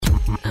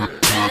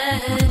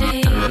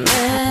ready,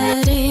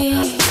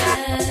 ready,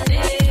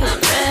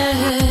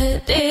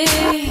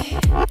 ready.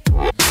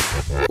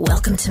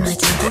 Welcome to my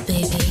temple,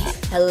 baby.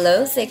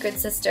 Hello, Sacred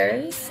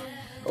Sisters.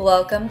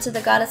 Welcome to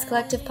the Goddess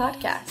Collective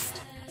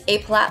podcast, a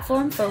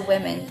platform for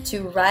women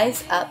to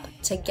rise up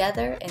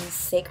together in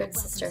sacred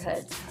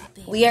sisterhood.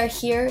 We are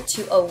here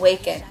to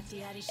awaken,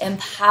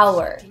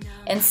 empower,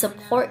 and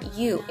support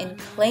you in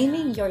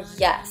claiming your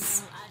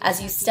yes as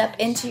you step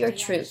into your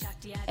truth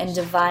and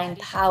divine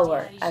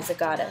power as a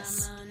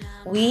goddess.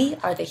 We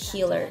are the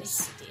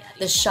healers,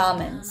 the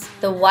shamans,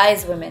 the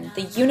wise women,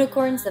 the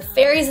unicorns, the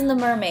fairies, and the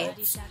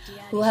mermaids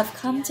who have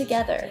come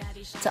together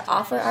to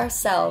offer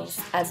ourselves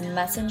as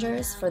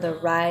messengers for the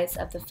rise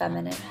of the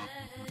feminine.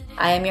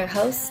 I am your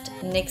host,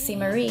 Nixie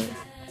Marie,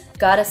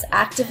 goddess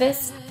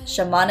activist,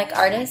 shamanic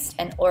artist,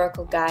 and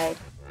oracle guide.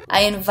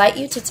 I invite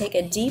you to take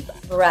a deep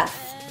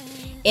breath,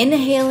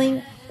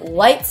 inhaling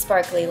white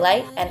sparkly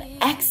light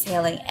and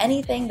exhaling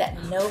anything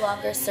that no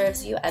longer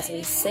serves you as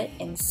we sit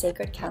in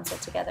sacred council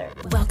together.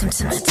 Welcome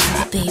to my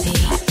temple, baby.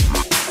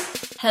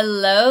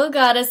 Hello,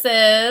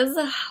 goddesses.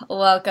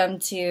 Welcome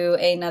to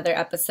another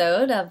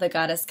episode of the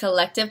Goddess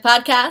Collective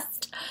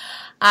podcast.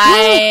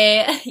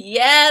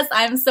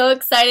 I'm so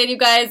excited, you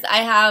guys. I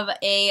have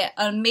an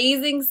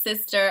amazing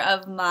sister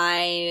of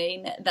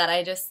mine that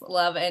I just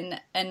love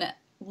and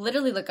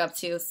literally look up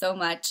to so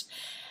much.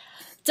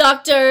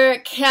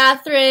 Dr.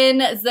 Catherine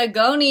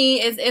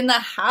Zagoni is in the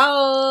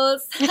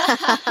house.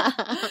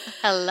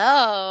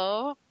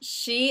 Hello.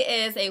 She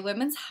is a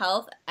women's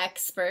health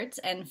expert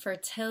and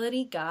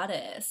fertility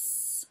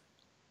goddess.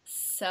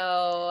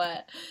 So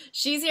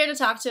she's here to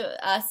talk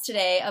to us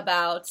today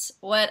about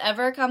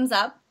whatever comes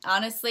up.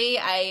 Honestly,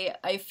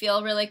 I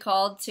feel really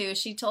called to.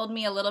 She told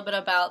me a little bit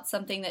about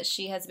something that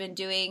she has been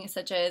doing,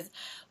 such as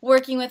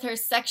working with her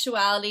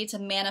sexuality to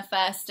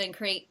manifest and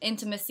create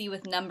intimacy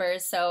with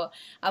numbers. So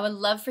I would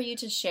love for you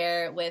to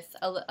share with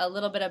a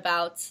little bit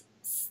about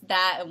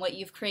that and what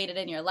you've created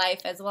in your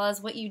life, as well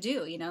as what you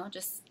do. You know,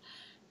 just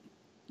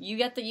you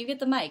get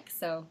the mic.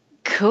 So.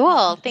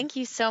 Cool. Thank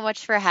you so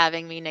much for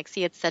having me,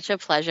 Nixie. It's such a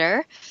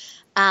pleasure.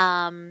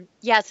 So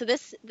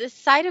this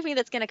side of me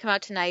that's going to come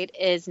out tonight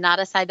is not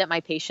a side that my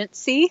patients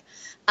see.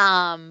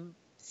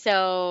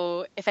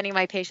 So if any of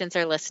my patients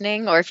are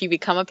listening, or if you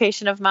become a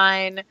patient of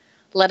mine,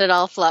 let it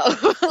all flow.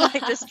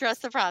 Just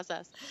trust the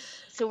process.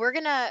 So we're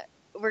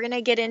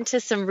gonna get into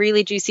some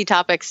really juicy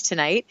topics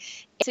tonight.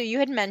 So you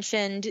had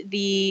mentioned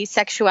the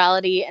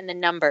sexuality and the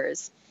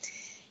numbers.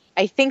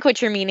 I think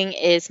what you're meaning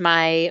is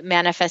my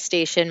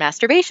manifestation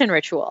masturbation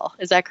ritual.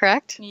 Is that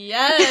correct?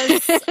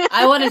 Yes.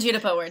 I wanted you to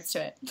put words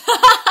to it.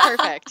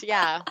 Perfect.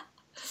 Yeah.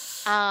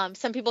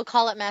 Some people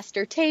call it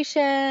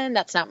masturbation.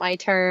 That's not my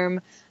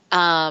term.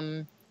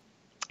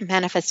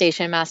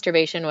 Manifestation,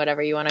 masturbation,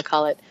 whatever you want to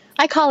call it.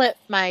 I call it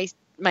my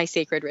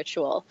sacred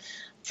ritual.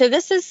 So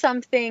this is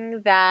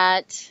something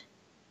that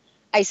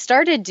I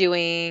started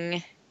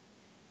doing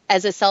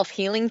as a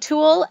self-healing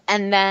tool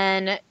and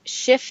then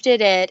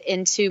shifted it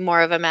into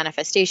more of a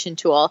manifestation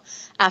tool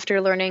after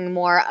learning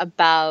more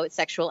about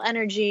sexual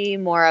energy,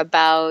 more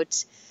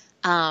about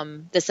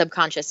the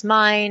subconscious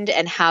mind,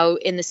 and how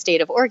in the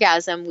state of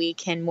orgasm we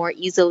can more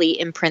easily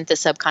imprint the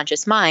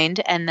subconscious mind,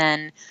 and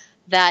then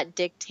that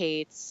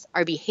dictates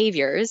our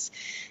behaviors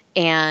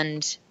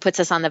and puts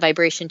us on the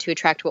vibration to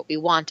attract what we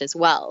want as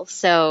well.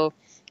 So,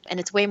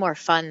 and it's way more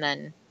fun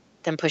than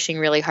pushing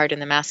really hard in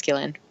the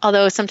masculine.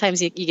 Although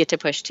sometimes you get to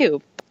push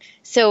too.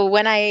 So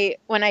when I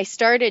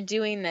started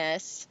doing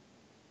this,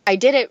 I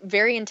did it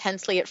very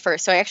intensely at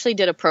first. So I actually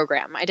did a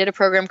program. I did a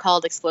program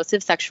called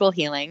Explosive Sexual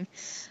Healing.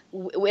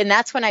 And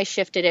that's when I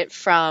shifted it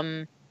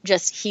from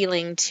just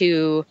healing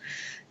to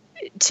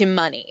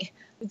money.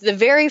 The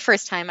very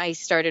first time I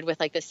started with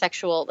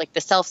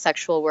the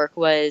self-sexual work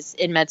was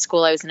in med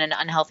school. I was in an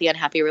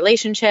unhappy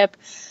relationship.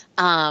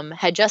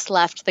 Had just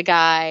left the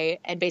guy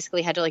and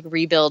basically had to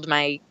rebuild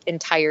my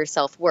entire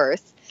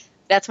self-worth.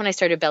 That's when I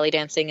started belly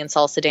dancing and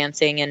salsa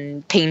dancing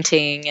and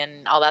painting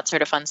and all that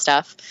sort of fun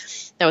stuff.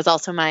 That was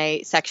also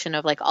my section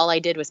of all I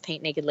did was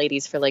paint naked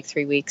ladies for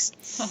 3 weeks,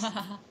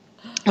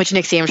 which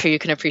Nixie, I'm sure you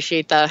can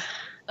appreciate the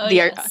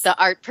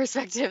art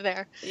perspective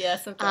there.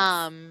 Yes, of course.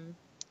 And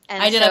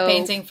I did a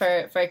painting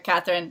for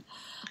Catherine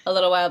a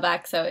little while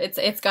back, so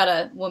it's got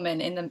a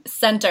woman in the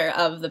center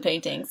of the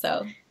painting,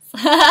 so...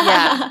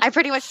 Yeah, I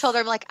pretty much told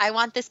her, I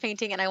want this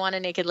painting and I want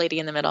a naked lady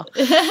in the middle.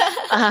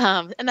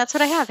 And that's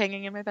what I have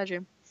hanging in my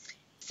bedroom.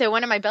 So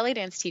one of my belly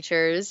dance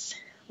teachers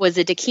was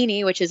a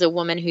Dakini, which is a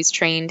woman who's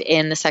trained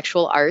in the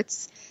sexual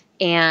arts.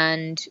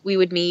 And we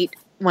would meet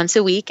once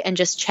a week and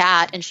just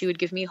chat, and she would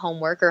give me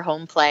homework or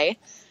home play.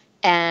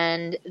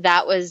 And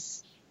that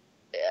was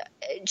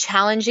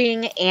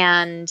challenging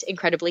and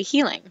incredibly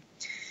healing.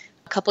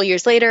 A couple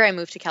years later, I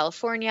moved to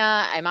California.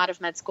 I'm out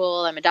of med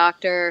school. I'm a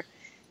doctor.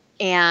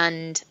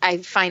 And I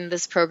find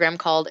this program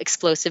called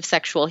Explosive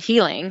Sexual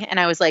Healing. And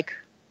I was like,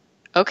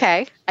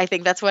 okay, I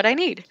think that's what I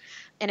need.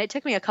 And it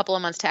took me a couple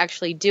of months to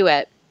actually do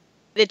it.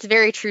 It's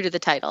very true to the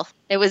title.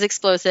 It was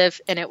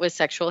explosive and it was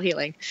sexual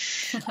healing.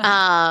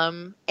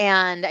 And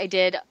I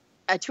did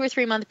a 2 or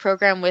 3 month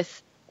program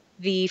with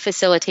the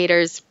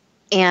facilitators.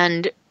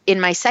 And in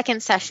my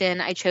second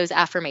session, I chose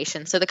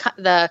affirmations. So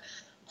the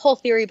whole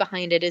theory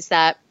behind it is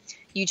that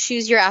you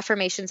choose your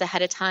affirmations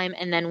ahead of time.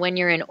 And then when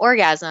you're in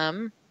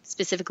orgasm,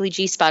 specifically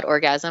G-spot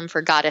orgasm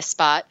for goddess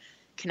spot,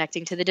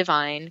 connecting to the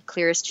divine,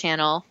 clearest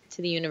channel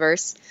to the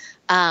universe,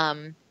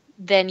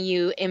 then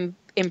you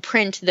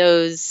imprint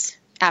those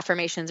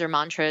affirmations or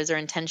mantras or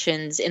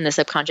intentions in the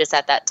subconscious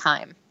at that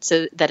time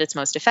so that it's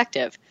most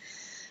effective.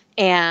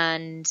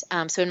 And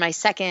so in my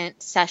second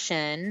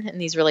session,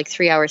 and these were like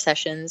 3-hour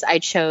sessions, I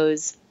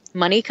chose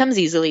money comes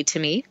easily to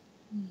me.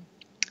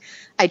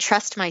 I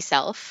trust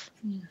myself,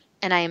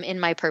 and I am in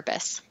my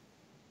purpose.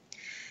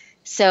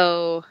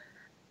 So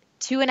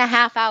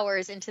 2.5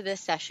 hours into this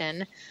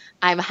session,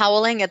 I'm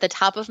howling at the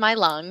top of my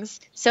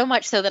lungs, so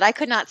much so that I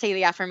could not say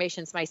the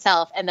affirmations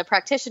myself. And the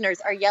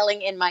practitioners are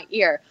yelling in my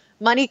ear,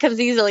 money comes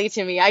easily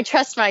to me. I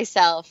trust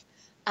myself.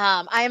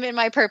 I am in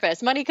my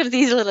purpose. Money comes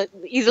easily to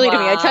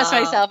me. I trust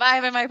myself. I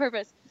am in my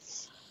purpose.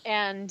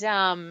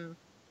 And,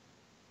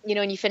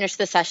 when you finish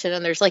the session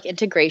and there's like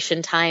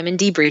integration time and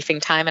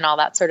debriefing time and all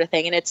that sort of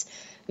thing. And it's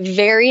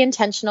very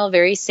intentional,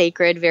 very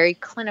sacred, very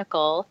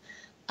clinical,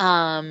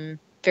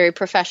 very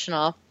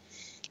professional.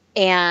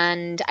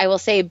 And I will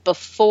say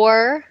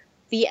before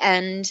the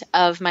end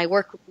of my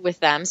work with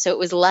them, so it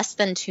was less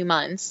than 2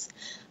 months,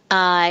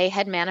 I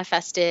had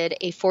manifested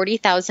a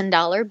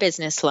 $40,000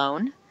 business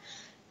loan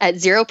at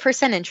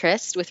 0%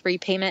 interest with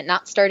repayment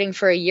not starting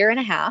for 1.5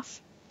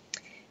 years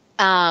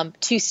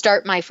to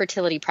start my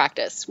fertility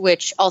practice,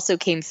 which also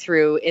came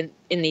through in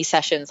these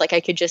sessions. Like I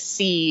could just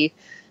see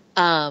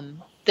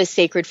the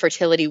sacred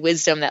fertility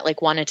wisdom that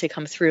like wanted to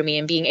come through me,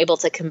 and being able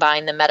to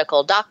combine the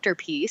medical doctor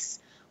piece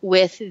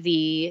with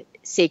the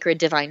sacred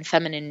divine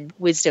feminine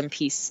wisdom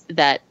piece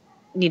that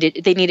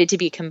needed to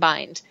be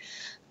combined.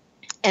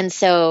 And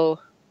so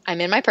I'm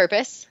in my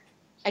purpose.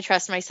 I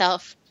trust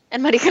myself,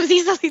 and money comes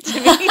easily to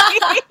me.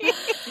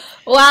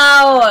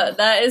 Wow,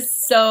 that is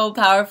so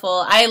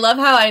powerful. I love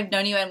how I've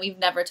known you and we've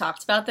never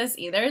talked about this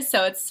either,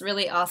 so it's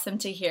really awesome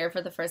to hear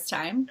for the first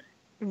time.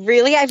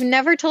 Really? I've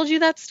never told you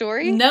that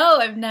story? No,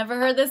 I've never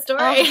heard this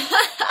story. Oh.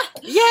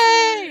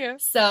 Yay!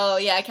 So,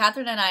 yeah,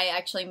 Catherine and I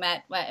actually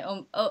met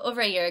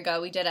over a year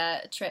ago. We did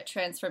a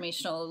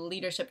transformational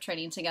leadership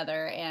training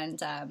together,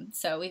 and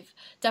so we've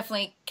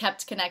definitely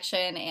kept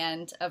connection.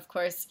 And, of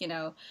course,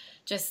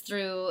 just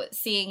through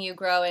seeing you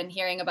grow and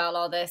hearing about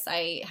all this,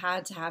 I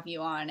had to have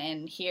you on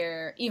and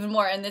hear even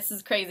more. And this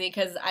is crazy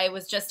because I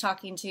was just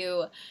talking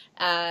to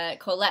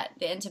Colette,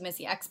 the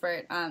intimacy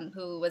expert,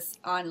 who was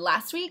on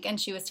last week, and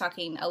she was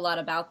talking a lot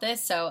about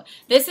this. So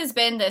this has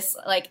been this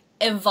like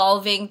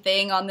evolving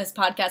thing on this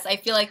podcast. I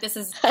feel like this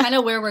is kind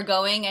of where we're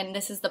going, and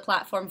this is the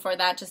platform for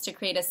that, just to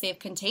create a safe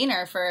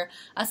container for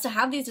us to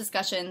have these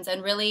discussions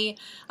and really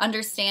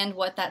understand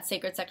what that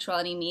sacred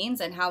sexuality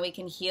means and how we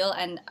can heal.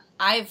 And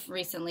I've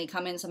recently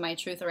come into my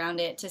truth around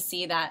it to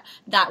see that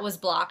that was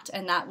blocked,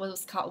 and that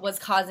was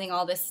causing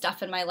all this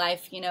stuff in my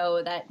life,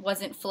 that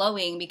wasn't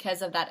flowing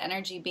because of that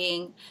energy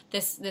being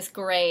this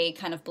gray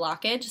kind of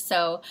blockage.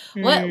 So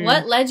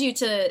what led you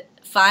to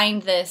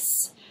find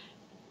this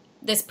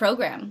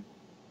program?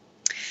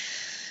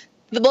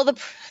 Well,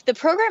 the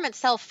program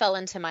itself fell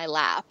into my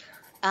lap.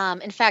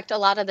 In fact, a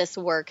lot of this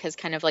work has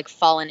kind of like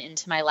fallen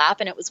into my lap,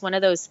 and it was one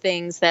of those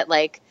things that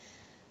like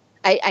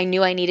I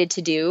knew I needed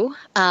to do.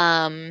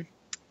 And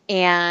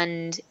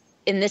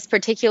in this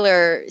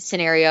particular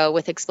scenario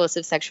with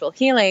explosive sexual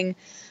healing,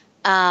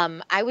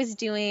 I was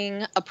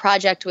doing a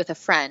project with a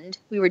friend.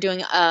 We were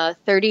doing a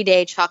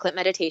 30-day chocolate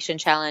meditation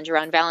challenge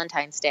around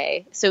Valentine's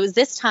Day. So it was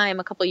this time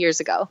a couple years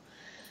ago.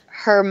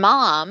 Her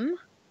mom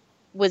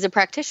was a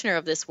practitioner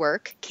of this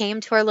work,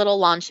 came to our little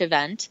launch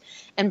event,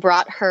 and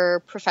brought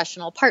her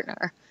professional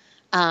partner.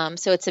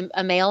 So it's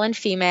a male and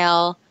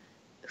female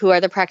who are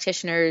the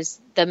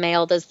practitioners. The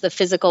male does the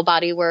physical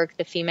body work.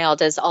 The female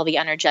does all the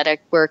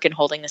energetic work and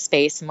holding the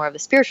space and more of the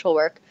spiritual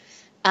work.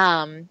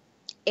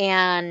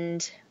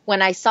 And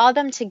when I saw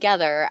them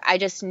together, I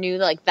just knew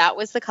like that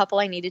was the couple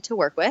I needed to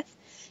work with,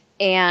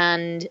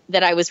 and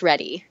that I was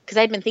ready, because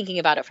I'd been thinking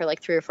about it for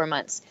like 3 or 4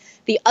 months.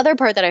 The other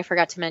part that I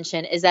forgot to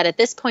mention is that at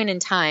this point in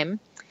time,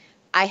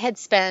 I had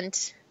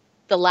spent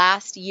the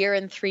last year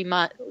and 3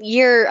 months,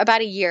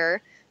 about a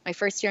year, my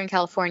first year in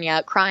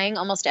California, crying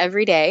almost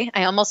every day.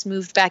 I almost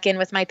moved back in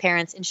with my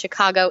parents in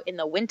Chicago in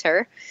the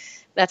winter.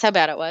 That's how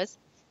bad it was.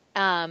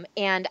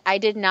 And I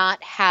did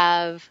not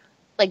have,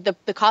 like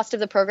the cost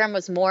of the program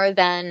was more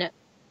than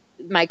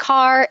my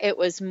car. It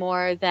was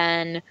more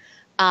than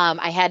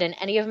I had in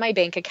any of my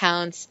bank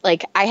accounts.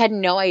 Like I had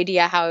no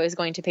idea how I was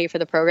going to pay for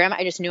the program.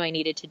 I just knew I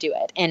needed to do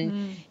it.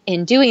 And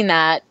in doing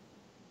that,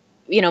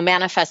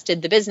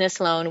 manifested the business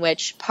loan,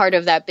 which part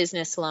of that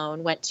business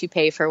loan went to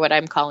pay for what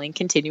I'm calling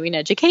continuing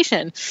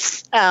education,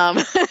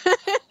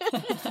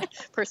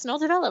 personal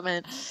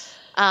development.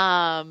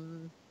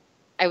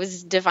 I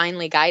was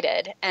divinely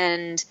guided.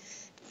 And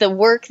the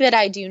work that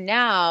I do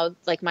now,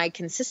 like my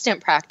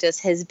consistent practice,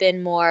 has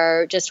been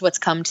more just what's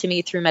come to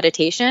me through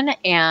meditation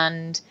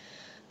and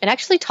and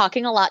actually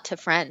talking a lot to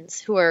friends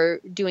who are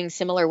doing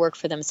similar work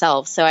for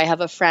themselves. So I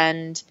have a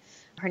friend,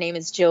 her name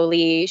is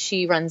Jolie.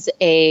 She runs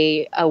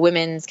a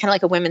women's, kind of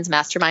like a women's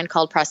mastermind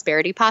called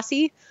Prosperity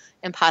Posse.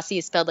 And Posse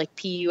is spelled like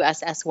Pussy.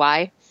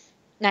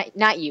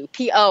 Not you,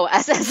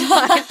 Possy.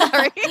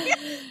 Sorry.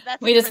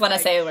 We just want to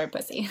say the word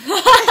pussy.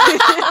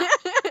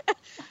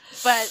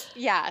 But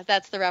yeah,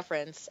 that's the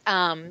reference.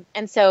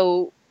 And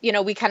so,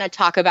 we kind of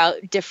talk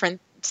about different,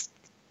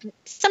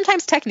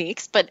 sometimes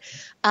techniques, but,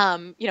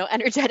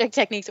 energetic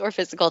techniques or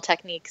physical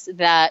techniques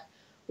that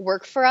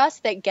work for us,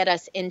 that get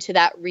us into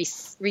that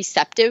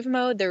receptive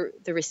mode,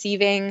 the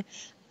receiving,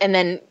 and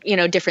then,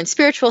 different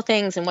spiritual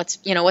things and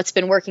what's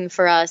been working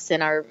for us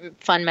and our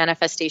fun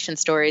manifestation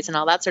stories and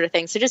all that sort of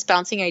thing. So just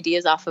bouncing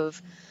ideas off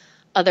of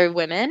other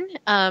women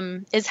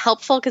is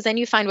helpful, because then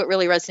you find what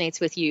really resonates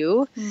with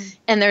you.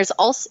 And there's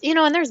also,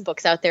 and there's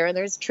books out there and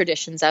there's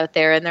traditions out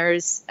there, and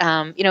there's,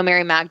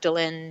 Mary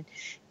Magdalene,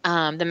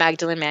 the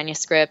Magdalene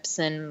manuscripts.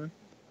 And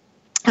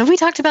have we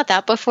talked about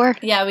that before?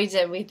 Yeah, we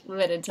did. We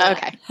went into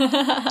that.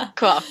 Okay.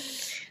 Cool.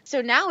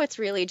 So now it's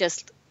really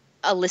just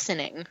a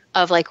listening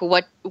of like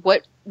what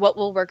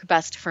will work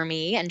best for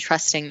me, and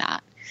trusting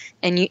that,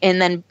 and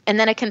then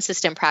a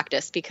consistent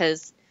practice,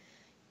 because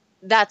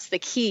that's the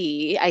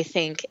key, I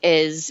think,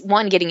 is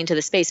one, getting into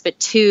the space, but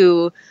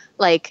two,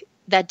 like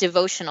that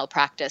devotional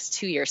practice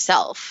to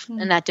yourself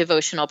and that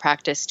devotional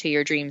practice to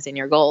your dreams and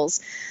your goals.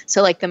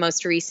 So like the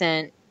most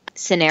recent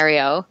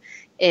scenario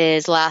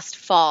is last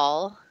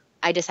fall,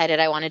 I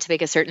decided I wanted to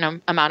make a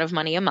certain amount of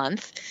money a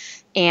month.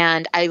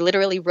 And I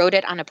literally wrote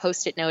it on a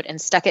Post-it note and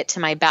stuck it to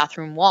my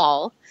bathroom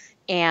wall.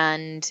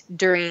 And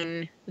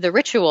during the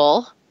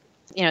ritual,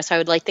 so I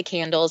would light the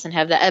candles and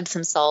have the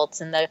Epsom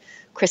salts and the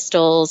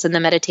crystals and the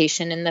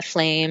meditation and the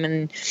flame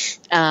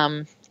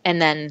and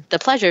then the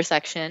pleasure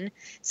section,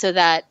 so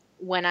that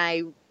when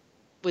I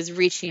was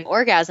reaching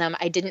orgasm,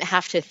 I didn't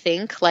have to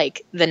think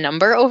like the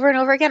number over and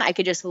over again. I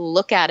could just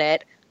look at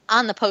it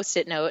on the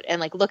Post-it note and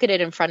like look at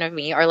it in front of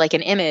me, or like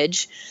an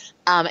image,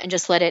 and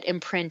just let it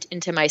imprint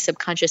into my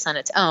subconscious on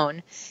its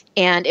own.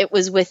 And it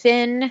was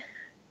within,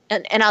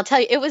 and I'll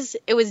tell you, it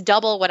was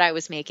double what I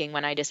was making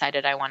when I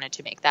decided I wanted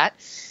to make that.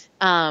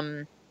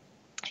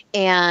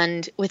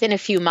 And within a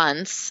few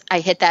months,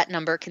 I hit that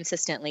number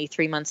consistently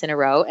 3 months in a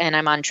row, and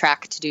I'm on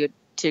track to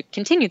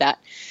continue that.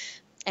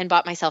 And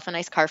bought myself a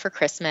nice car for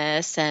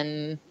Christmas,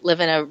 and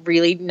live in a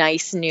really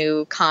nice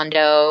new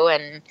condo,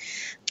 and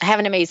I have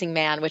an amazing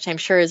man, which I'm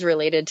sure is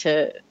related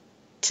to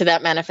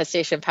that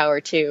manifestation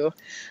power too.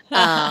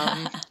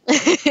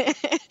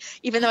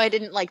 Even though I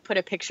didn't like put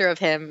a picture of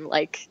him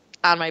like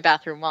on my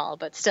bathroom wall,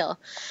 but still,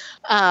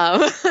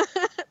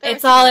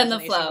 it's all in the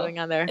flow. Going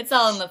on there. It's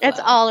all in the flow. It's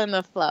all in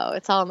the flow.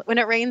 It's all, when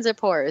it rains, it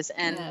pours.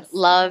 And Yes,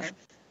 love. sure.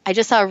 I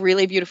just saw a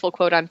really beautiful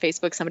quote on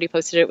Facebook. Somebody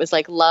posted it. It was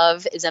like,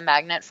 love is a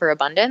magnet for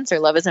abundance, or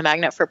love is a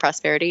magnet for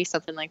prosperity,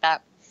 something like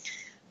that.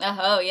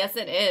 Oh, yes,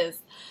 it is.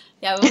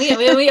 Yeah,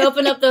 when we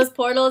open up those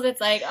portals,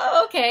 it's like,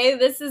 oh, okay,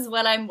 this is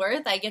what I'm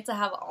worth. I get to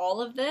have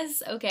all of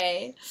this.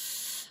 Okay,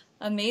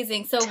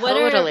 amazing. So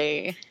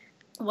Totally.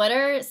 what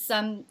are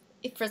some,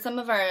 for some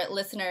of our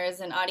listeners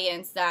and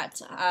audience that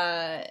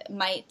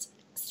might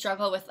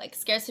struggle with like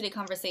scarcity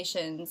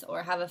conversations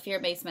or have a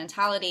fear-based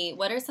mentality,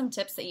 what are some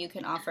tips that you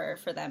can offer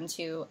for them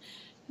to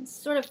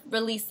sort of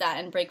release that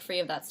and break free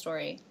of that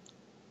story?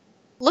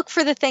 Look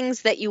for the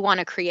things that you want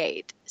to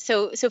create.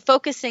 So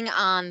focusing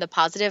on the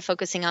positive,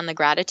 focusing on the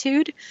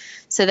gratitude,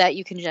 so that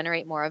you can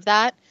generate more of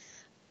that,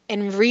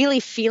 and really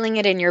feeling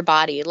it in your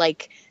body.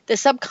 Like the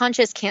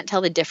subconscious can't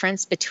tell the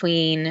difference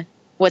between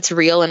what's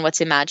real and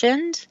what's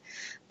imagined.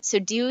 So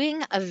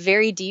doing a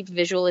very deep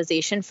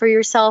visualization for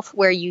yourself,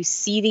 where you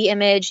see the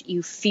image,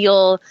 you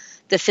feel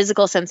the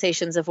physical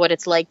sensations of what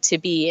it's like to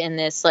be in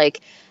this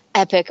like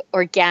epic,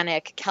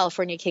 organic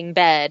California King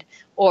bed,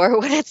 or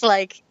what it's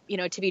like,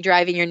 to be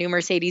driving your new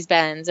Mercedes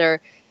Benz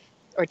or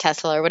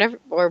Tesla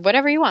or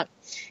whatever you want.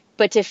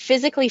 But to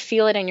physically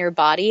feel it in your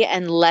body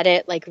and let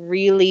it like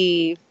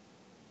really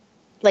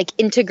like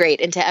integrate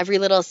into every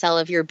little cell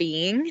of your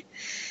being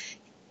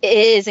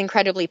is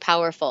incredibly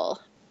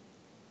powerful.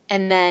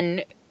 And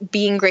then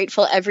being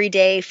grateful every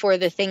day for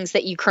the things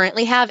that you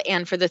currently have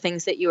and for the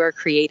things that you are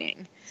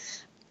creating.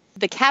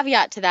 The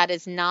caveat to that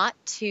is not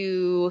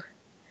to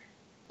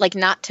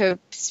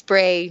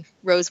spray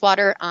rose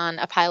water on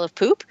a pile of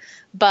poop,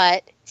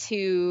 but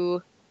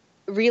to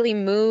really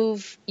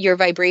move your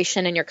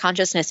vibration and your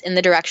consciousness in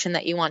the direction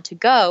that you want to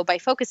go by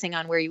focusing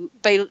on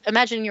by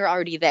imagining you're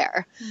already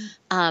there.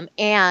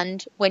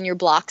 And when your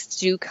blocks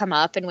do come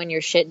up and when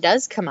your shit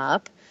does come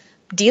up,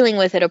 dealing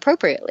with it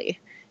appropriately.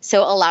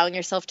 So allowing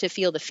yourself to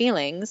feel the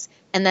feelings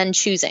and then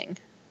choosing.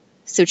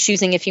 So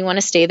choosing if you want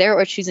to stay there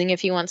or choosing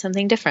if you want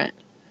something different.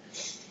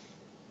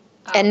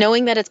 And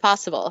knowing that it's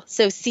possible.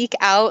 So seek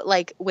out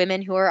like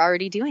women who are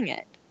already doing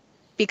it,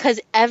 because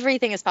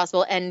everything is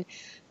possible. And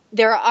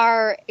there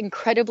are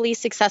incredibly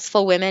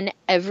successful women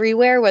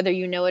everywhere, whether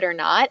you know it or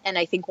not. And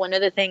I think one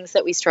of the things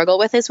that we struggle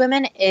with as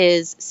women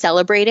is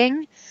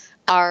celebrating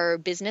our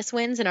business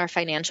wins and our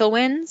financial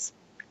wins.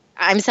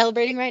 I'm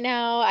celebrating right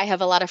now. I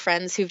have a lot of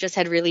friends who've just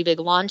had really big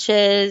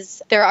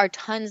launches. There are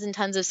tons and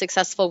tons of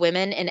successful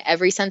women in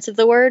every sense of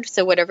the word.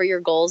 So whatever your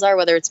goals are,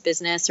 whether it's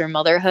business or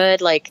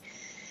motherhood, like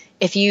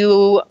if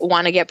you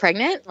want to get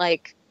pregnant,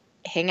 like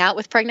hang out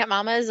with pregnant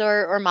mamas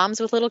or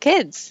moms with little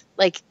kids.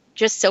 Like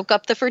just soak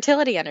up the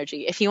fertility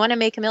energy. If you want to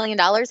make $1 million,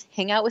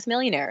 hang out with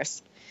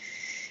millionaires.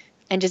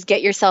 And just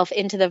get yourself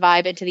into the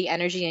vibe, into the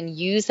energy, and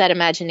use that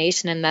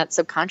imagination and that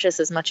subconscious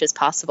as much as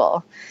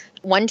possible.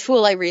 One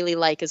tool I really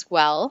like as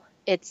well,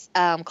 it's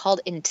called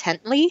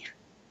Intently,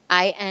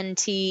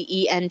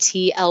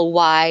 INTENTLY.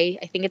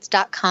 I think it's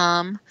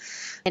 .com.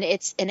 And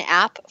it's an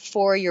app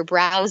for your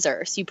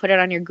browser. So you put it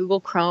on your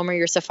Google Chrome or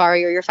your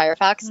Safari or your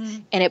Firefox,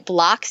 and it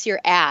blocks your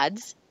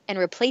ads and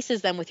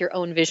replaces them with your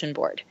own vision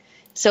board.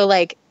 So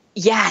like,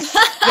 yes.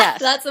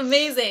 That's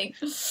amazing.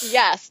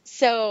 Yes.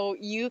 So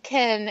you're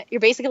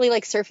basically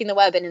like surfing the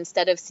web, and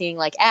instead of seeing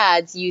like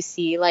ads, you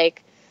see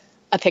like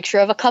a picture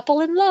of a couple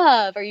in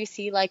love, or you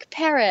see like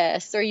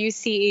Paris, or you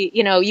see,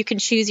 you can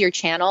choose your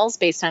channels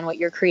based on what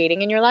you're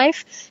creating in your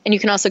life. And you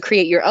can also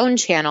create your own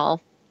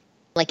channel.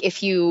 Like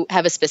if you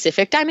have a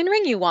specific diamond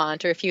ring you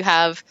want, or if you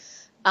have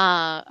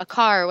a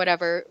car or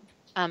whatever.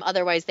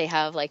 Otherwise they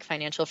have like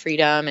financial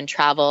freedom and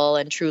travel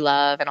and true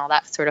love and all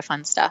that sort of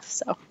fun stuff.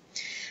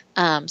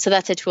 So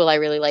that's a tool I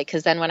really like,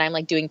 because then when I'm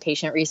like doing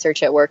patient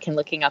research at work and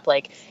looking up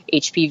like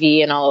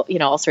HPV and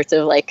all sorts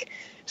of like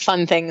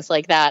fun things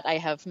like that, I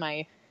have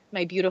my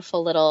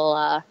beautiful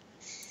little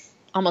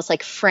almost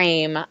like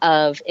frame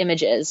of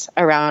images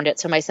around it.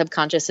 So my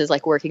subconscious is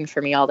like working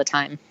for me all the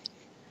time.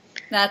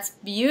 That's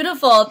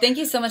beautiful. Thank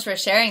you so much for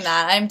sharing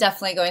that. I'm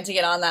definitely going to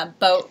get on that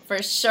boat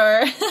for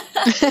sure.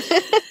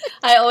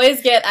 I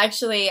always get,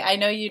 I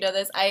know you know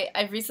this,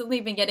 I've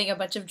recently been getting a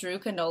bunch of Drew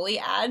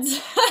Canoli ads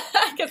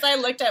because I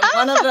looked at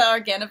one of the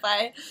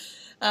Organifi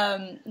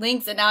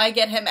links, and now I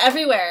get him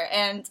everywhere.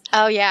 And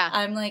oh yeah,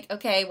 I'm like,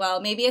 okay, well,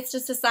 maybe it's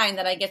just a sign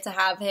that I get to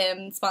have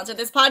him sponsor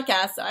this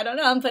podcast. So I don't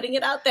know, I'm putting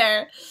it out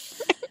there.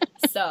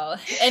 So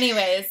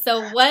anyways,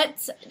 so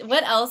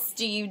what else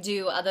do you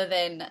do other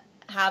than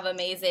have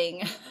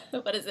amazing,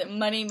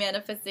 money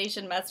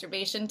manifestation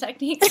masturbation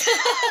techniques?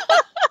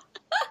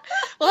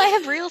 Well, I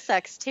have real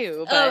sex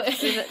too,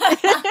 but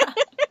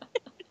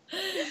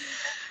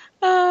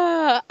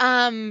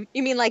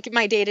you mean like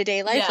my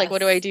day-to-day life? Yes. Like what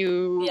do I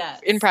do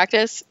in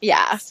practice?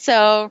 Yeah.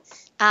 So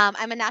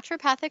I'm a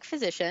naturopathic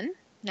physician,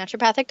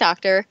 naturopathic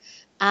doctor,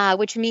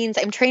 which means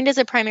I'm trained as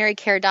a primary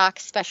care doc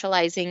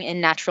specializing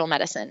in natural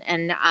medicine,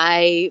 and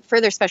I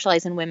further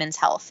specialize in women's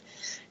health.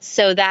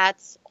 So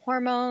that's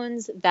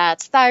hormones,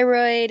 that's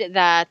thyroid,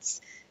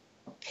 that's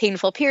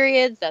painful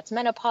periods, that's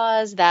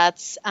menopause,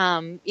 that's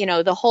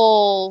the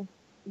whole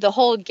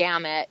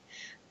gamut.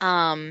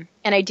 And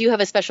I do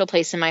have a special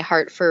place in my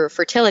heart for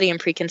fertility and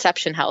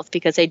preconception health,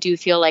 because I do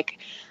feel like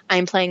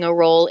I'm playing a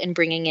role in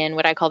bringing in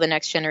what I call the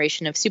next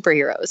generation of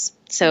superheroes.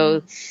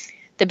 So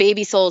the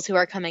baby souls who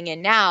are coming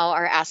in now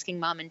are asking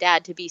mom and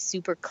dad to be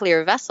super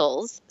clear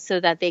vessels so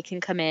that they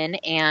can come in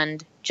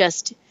and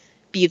just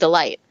be the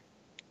light,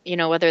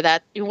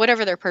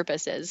 whatever their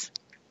purpose is.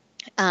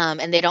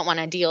 And they don't want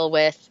to deal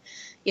with,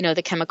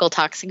 the chemical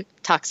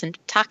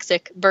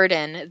toxic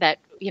burden that,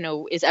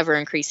 is ever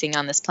increasing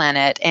on this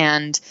planet,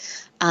 and,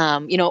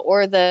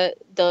 or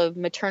the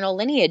maternal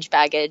lineage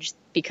baggage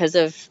because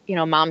of,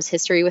 mom's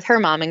history with her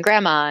mom and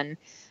grandma, and,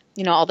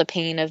 all the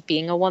pain of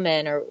being a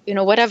woman, or,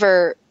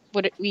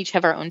 we each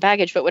have our own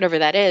baggage, but whatever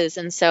that is.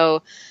 And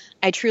so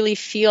I truly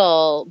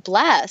feel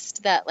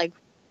blessed that like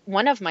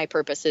one of my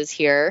purposes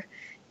here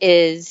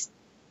is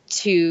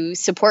to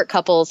support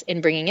couples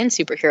in bringing in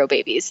superhero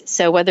babies.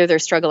 So whether they're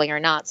struggling or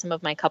not, some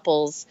of my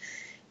couples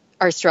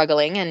are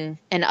struggling, and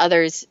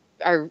others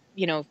are,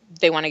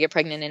 they want to get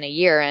pregnant in a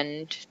year,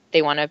 and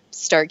they want to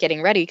start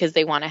getting ready because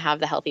they want to have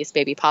the healthiest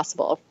baby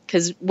possible.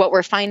 Because what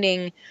we're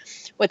finding,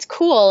 what's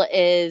cool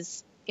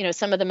is,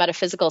 some of the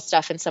metaphysical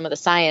stuff and some of the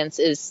science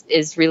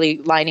is really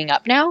lining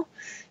up now,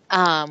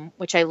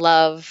 which I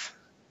love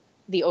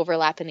the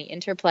overlap and the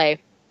interplay.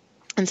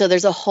 And so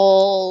there's a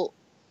whole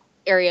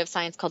area of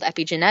science called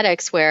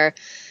epigenetics, where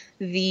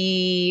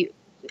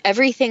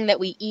everything that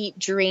we eat,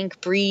 drink,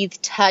 breathe,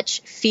 touch,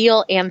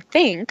 feel, and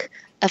think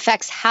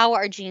affects how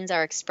our genes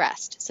are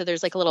expressed. So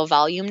there's like a little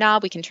volume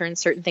knob. We can turn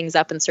certain things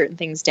up and certain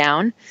things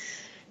down.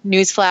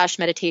 Newsflash,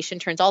 meditation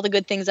turns all the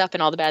good things up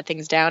and all the bad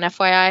things down,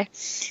 FYI.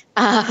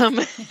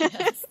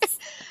 Yes.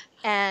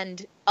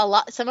 And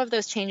some of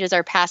those changes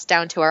are passed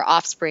down to our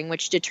offspring,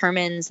 which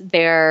determines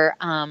their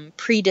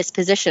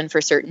predisposition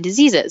for certain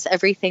diseases.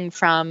 Everything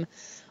from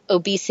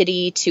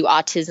obesity to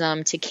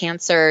autism to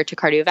cancer to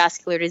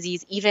cardiovascular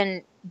disease,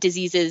 even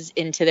diseases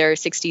into their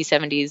 60s,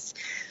 70s,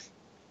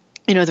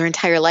 their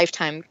entire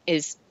lifetime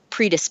is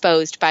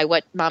predisposed by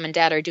what mom and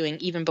dad are doing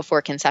even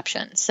before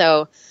conception.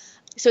 So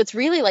it's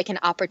really like an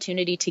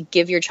opportunity to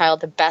give your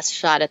child the best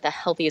shot at the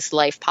healthiest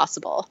life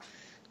possible.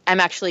 I'm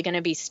actually going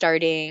to be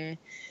starting.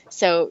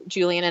 So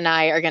Julian and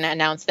I are going to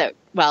announce that,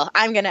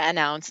 I'm going to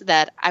announce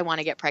that I want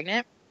to get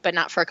pregnant, but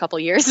not for a couple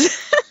years.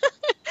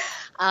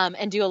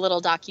 and do a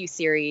little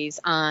docu-series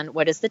on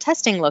what does the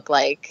testing look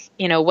like?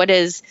 What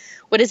does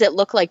it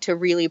look like to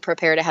really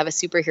prepare to have a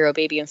superhero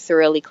baby and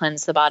thoroughly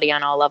cleanse the body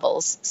on all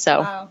levels?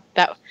 So Wow.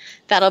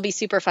 that'll be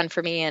super fun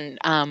for me,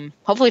 and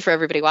hopefully for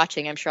everybody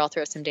watching. I'm sure I'll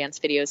throw some dance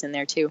videos in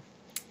there too.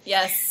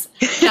 Yes.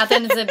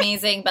 Catherine is an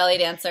amazing belly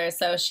dancer,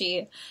 so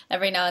she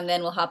every now and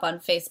then will hop on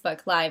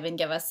Facebook Live and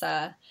give us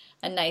a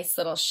nice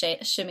little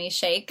shimmy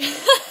shake.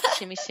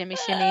 Shimmy, shimmy,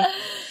 shimmy.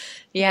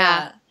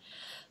 Yeah.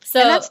 So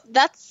and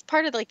that's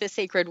part of like the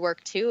sacred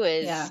work too,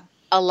 is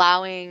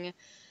allowing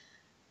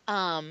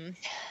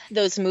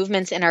those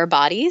movements in our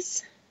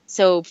bodies.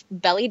 So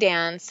belly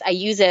dance, I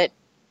use it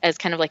as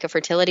kind of like a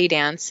fertility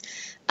dance,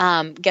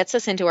 gets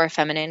us into our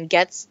feminine,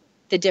 gets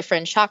the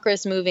different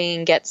chakras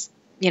moving, gets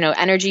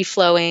energy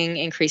flowing,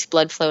 increased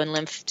blood flow and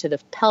lymph to the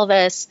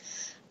pelvis,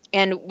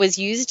 and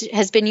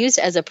has been used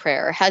as a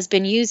prayer, has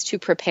been used to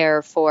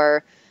prepare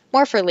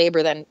more for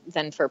labor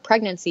than for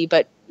pregnancy,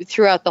 but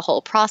throughout the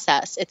whole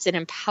process, it's an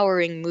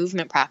empowering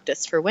movement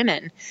practice for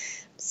women.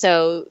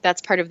 So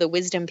that's part of the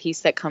wisdom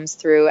piece that comes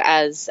through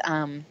as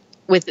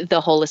with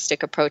the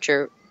holistic approach,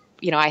 or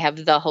I have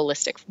the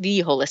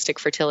holistic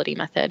fertility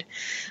method.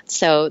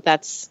 So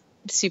that's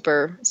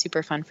super,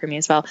 super fun for me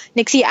as well.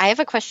 Nixie, I have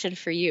a question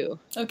for you.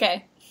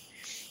 Okay.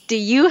 Do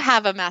you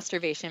have a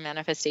masturbation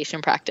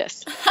manifestation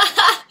practice?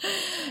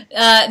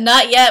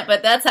 Not yet,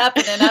 but that's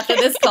happening after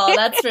this call,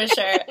 that's for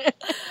sure.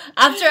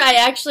 After I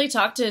actually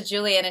talked to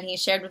Julian and he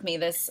shared with me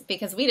this,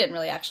 because we didn't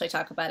really actually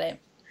talk about it.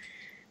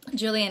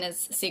 Julian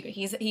is secret.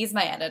 He's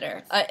my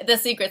editor. The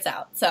secret's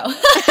out, so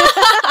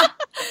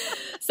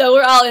so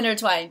we're all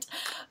intertwined.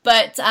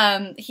 But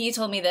he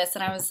told me this,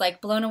 and I was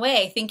like blown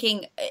away,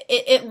 thinking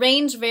it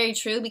ranged very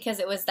true, because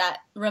it was that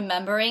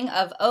remembering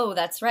of, oh,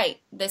 that's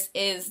right. This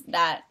is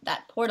that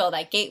portal,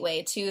 that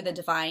gateway to the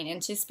divine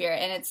and to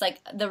spirit, and it's like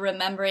the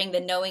remembering, the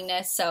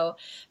knowingness. So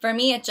for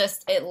me,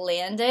 it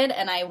landed,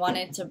 and I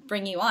wanted to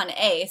bring you on,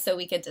 so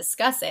we could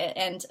discuss it,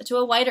 and to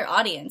a wider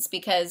audience,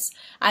 because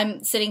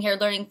I'm sitting here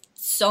learning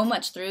so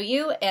much through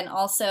you, and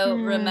also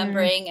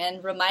remembering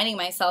and reminding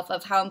myself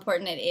of how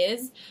important it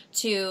is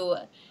to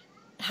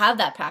have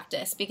that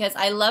practice, because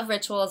I love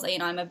rituals.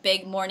 I'm a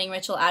big morning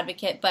ritual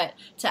advocate, but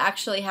to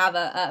actually have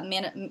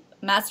a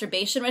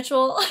masturbation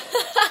ritual,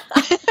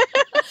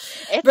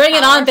 bring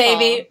it on,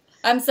 baby.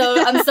 I'm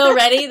so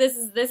ready. This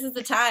is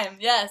the time.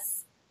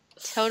 Yes.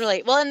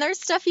 Totally. Well, and there's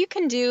stuff you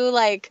can do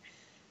like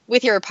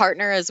with your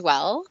partner as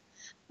well,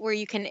 where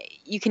you can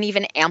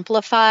even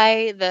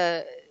amplify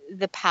the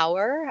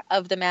power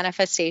of the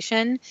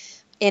manifestation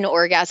in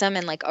orgasm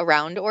and like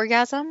around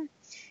orgasm.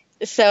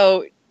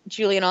 So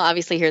Julian will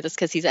obviously hear this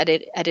because he's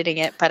editing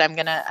it, but I'm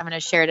gonna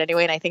share it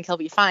anyway, and I think he'll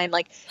be fine.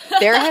 Like,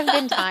 there have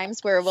been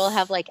times where we'll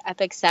have like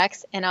epic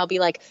sex, and I'll be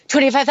like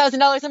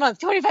 $25,000 a month,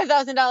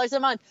 $25,000 a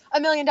month,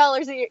 $1 million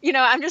a year.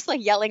 I'm just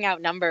like yelling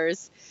out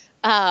numbers.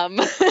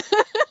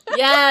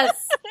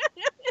 Yes.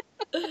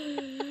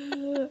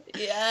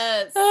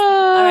 Yes.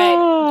 All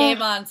right,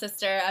 game on,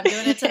 sister. I'm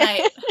doing it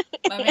tonight.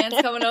 My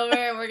man's coming over,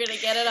 and we're gonna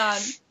get it on.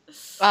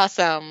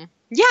 Awesome.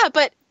 Yeah,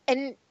 but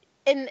in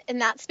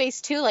that space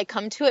too, like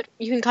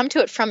you can come to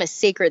it from a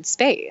sacred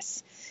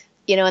space,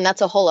 and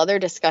that's a whole other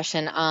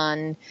discussion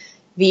on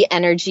the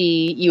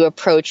energy you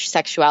approach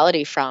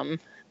sexuality from.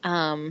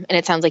 And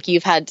it sounds like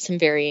you've had some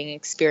varying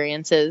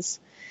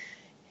experiences.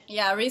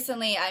 Yeah,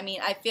 recently,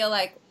 I feel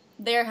like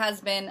there has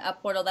been a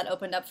portal that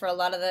opened up for a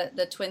lot of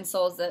the twin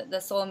souls, the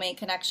soulmate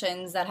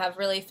connections that have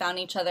really found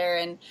each other,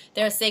 and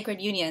their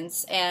sacred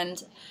unions.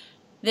 And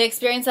the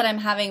experience that I'm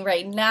having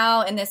right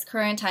now in this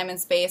current time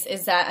and space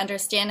is that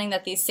understanding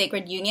that these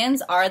sacred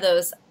unions are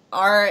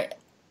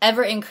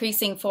ever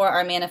increasing for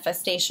our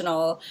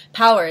manifestational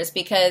powers,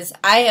 because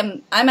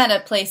I'm at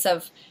a place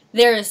of,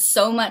 there is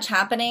so much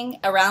happening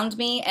around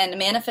me, and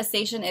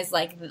manifestation is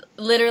like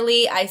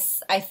literally I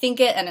think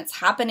it and it's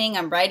happening.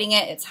 I'm writing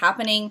it, it's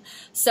happening.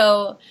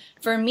 So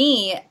for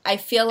me, I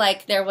feel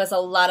like there was a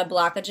lot of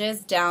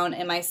blockages down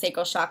in my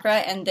sacral chakra,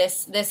 and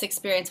this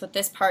experience with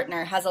this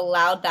partner has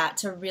allowed that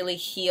to really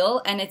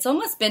heal, and it's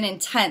almost been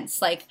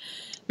intense, like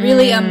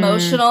really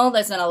emotional.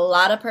 There's been a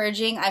lot of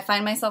purging. I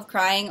find myself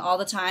crying all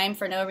the time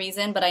for no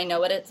reason, but I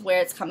know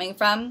where it's coming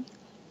from.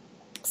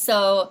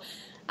 So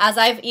as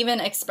I've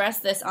even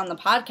expressed this on the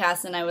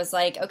podcast, and I was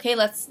like, okay,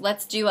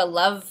 let's do a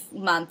love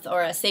month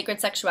or a sacred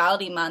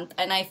sexuality month,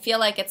 and I feel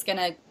like it's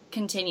gonna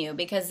continue,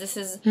 because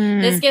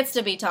this gets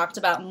to be talked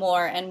about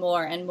more and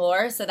more and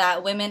more, so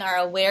that women are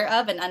aware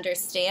of and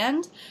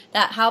understand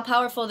that how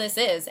powerful this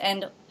is,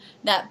 and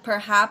that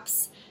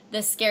perhaps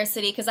the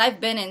scarcity, because I've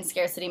been in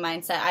scarcity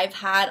mindset, I've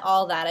had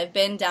all that, I've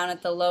been down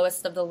at the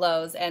lowest of the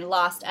lows and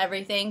lost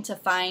everything to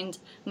find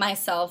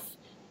myself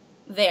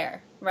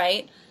there,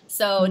 right?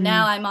 So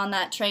now I'm on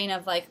that train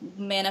of like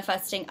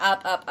manifesting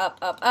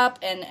up,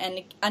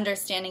 and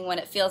understanding what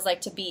it feels like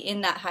to be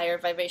in that higher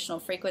vibrational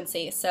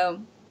frequency.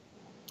 So,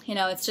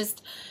 it's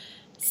just,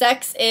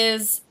 sex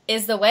is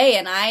the way.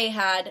 And I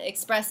had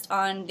expressed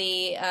on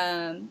the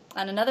on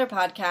another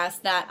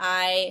podcast that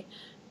I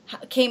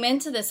came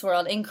into this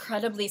world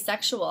incredibly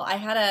sexual. I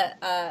had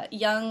a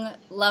young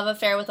love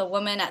affair with a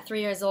woman at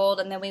 3 years old,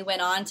 and then we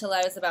went on till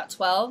I was about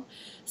 12.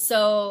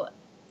 So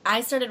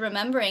I started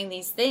remembering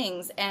these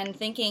things and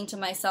thinking to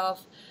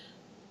myself,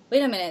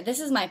 wait a minute, this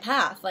is my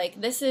path.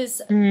 Like, this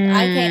is,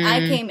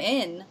 I came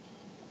in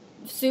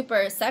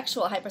super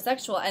sexual,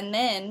 hypersexual, and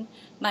then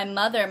my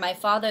mother, my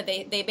father,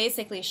 they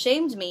basically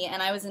shamed me,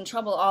 and I was in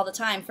trouble all the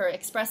time for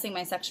expressing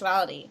my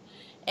sexuality.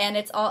 And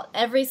it's all,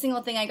 every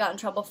single thing I got in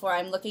trouble for,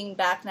 I'm looking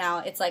back now,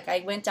 it's like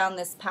I went down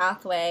this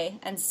pathway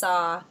and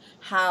saw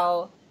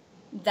how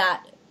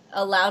that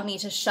allowed me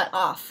to shut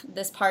off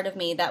this part of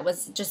me that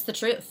was just the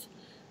truth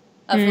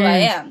of who I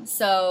am.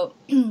 So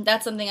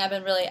that's something I've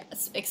been really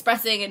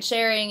expressing and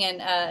sharing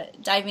and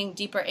diving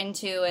deeper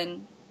into,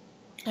 and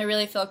I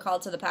really feel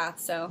called to the path.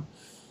 So,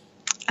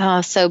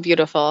 oh, so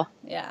beautiful.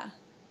 Yeah.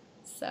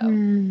 So,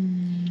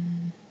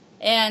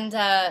 and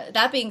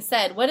that being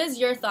said, what is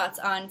your thoughts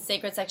on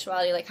sacred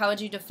sexuality? Like, how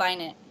would you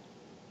define it?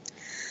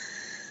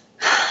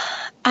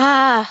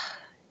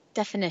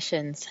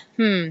 Definitions.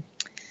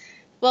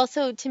 Well,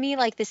 so to me,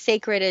 like, the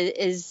sacred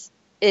is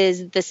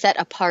the set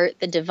apart,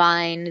 the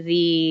divine,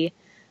 the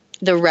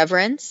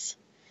reverence.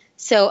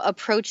 So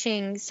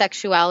approaching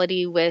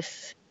sexuality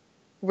with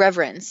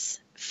reverence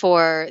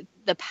for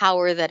the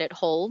power that it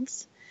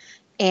holds,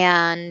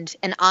 and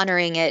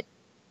honoring it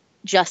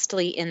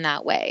justly in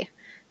that way.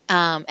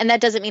 And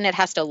that doesn't mean it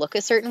has to look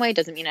a certain way. It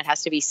doesn't mean it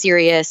has to be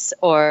serious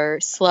or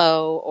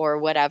slow or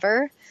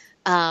whatever.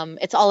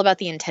 It's all about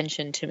the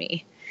intention to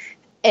me.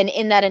 And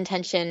in that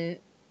intention,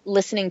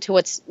 listening to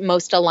what's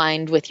most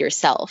aligned with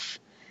yourself.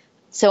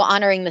 So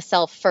honoring the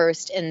self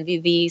first, and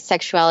the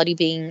sexuality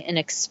being an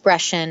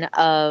expression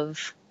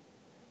of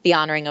the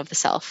honoring of the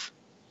self.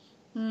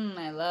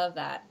 I love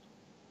that.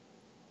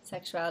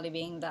 Sexuality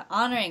being the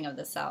honoring of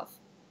the self.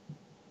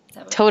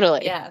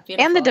 Totally. Yeah,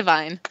 beautiful. And the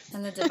divine.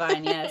 And the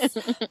divine, yes.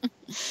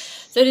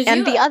 So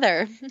the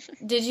other.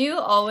 Did you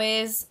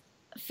always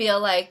feel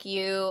like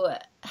you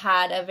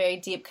had a very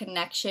deep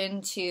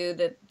connection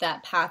to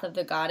that path of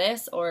the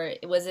goddess, or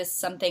was this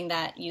something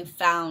that you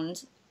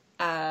found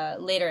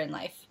later in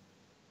life?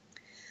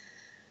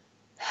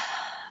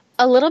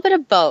 A little bit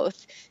of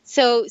both.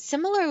 So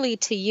similarly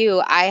to you,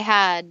 I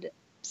had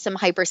some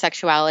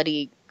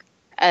hypersexuality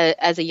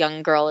as a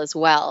young girl as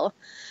well,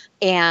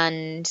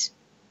 and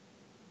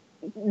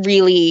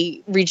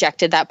really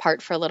rejected that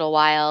part for a little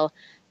while.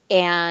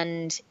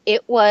 And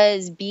it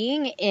was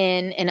being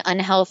in an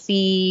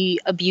unhealthy,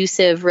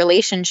 abusive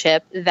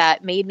relationship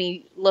that made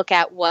me look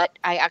at what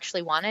I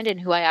actually wanted and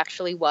who I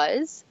actually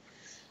was.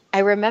 I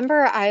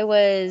remember I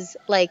was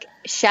like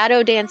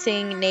shadow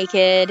dancing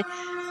naked.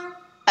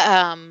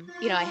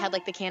 I had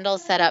like the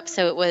candles set up,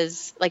 so it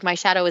was like my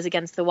shadow was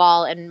against the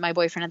wall, and my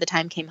boyfriend at the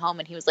time came home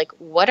and he was like,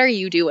 "What are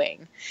you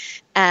doing?"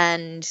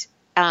 And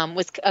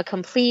was a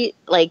complete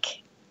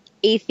like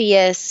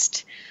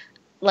atheist,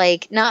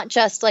 like not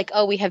just like,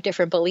 oh, we have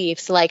different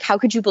beliefs, like how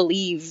could you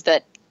believe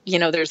that,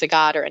 there's a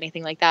God or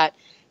anything like that.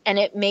 And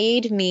it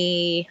made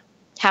me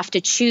have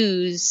to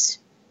choose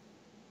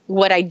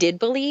what I did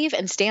believe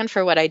and stand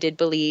for what I did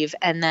believe,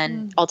 and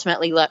then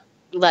ultimately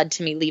led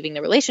to me leaving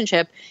the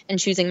relationship and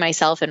choosing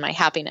myself and my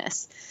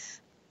happiness.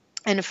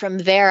 And from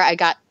there,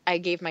 I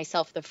gave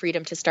myself the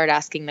freedom to start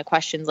asking the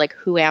questions like,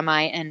 who am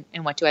I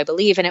and what do I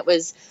believe? And it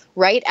was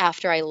right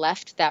after I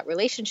left that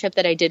relationship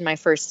that I did my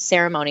first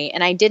ceremony.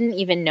 And I didn't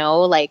even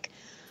know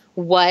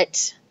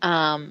what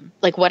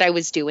I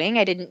was doing.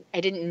 I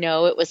didn't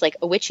know it was like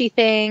a witchy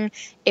thing.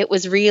 It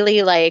was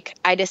really like,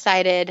 I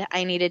decided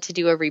I needed to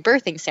do a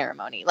rebirthing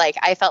ceremony. Like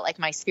I felt like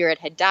my spirit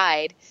had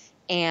died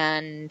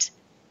and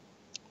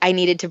I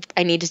needed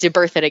to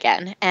birth it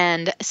again.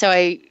 And so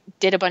I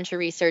did a bunch of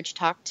research,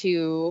 talked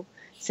to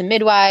some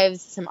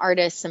midwives, some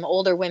artists, some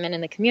older women in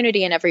the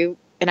community, and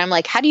I'm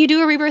like, how do you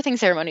do a rebirthing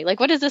ceremony?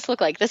 Like, what does this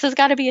look like? This has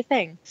got to be a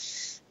thing.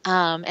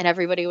 And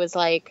everybody was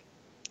like,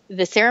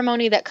 the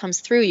ceremony that comes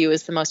through you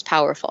is the most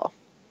powerful.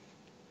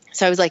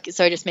 So I was like,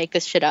 so I just make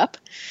this shit up.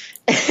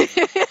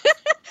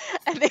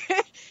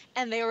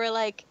 and they were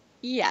like,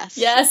 yes.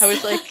 I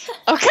was like,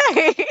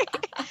 okay.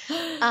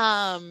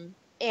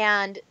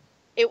 And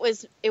it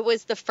was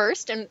the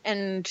first,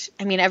 and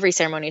I mean, every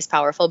ceremony is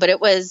powerful, but it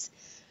was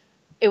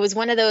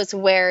one of those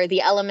where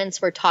the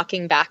elements were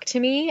talking back to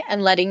me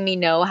and letting me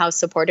know how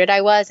supported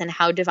I was and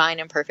how divine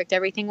and perfect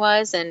everything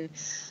was. And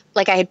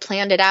like I had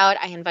planned it out.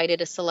 I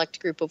invited a select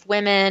group of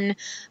women.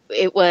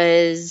 It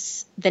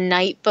was the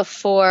night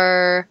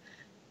before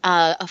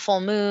a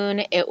full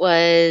moon. It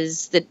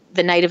was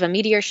the night of a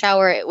meteor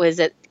shower. It was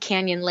at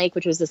Canyon Lake,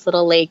 which was this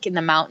little lake in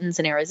the mountains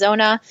in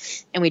Arizona.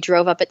 And we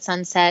drove up at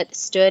sunset,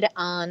 stood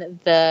on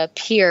the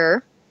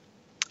pier,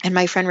 and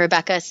my friend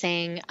Rebecca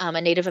sang a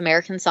Native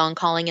American song,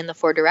 Calling in the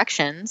Four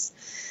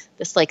Directions.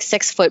 This like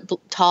 6 foot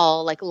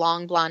tall, like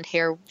long blonde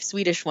hair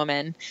Swedish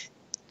woman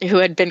who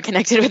had been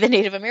connected with the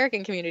Native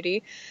American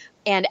community.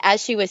 And as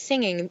she was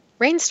singing,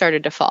 rain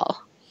started to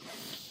fall.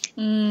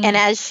 And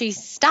as she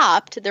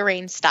stopped, the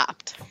rain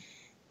stopped.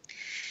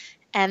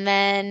 And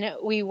then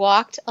we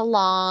walked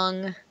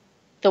along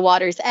the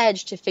water's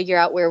edge to figure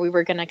out where we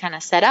were going to kind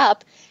of set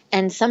up.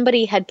 And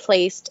somebody had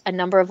placed a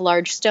number of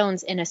large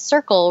stones in a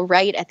circle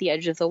right at the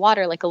edge of the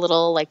water, like a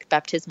little like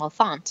baptismal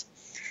font.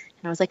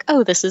 And I was like,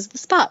 oh, this is the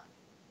spot.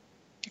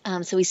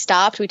 So we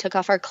stopped, we took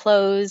off our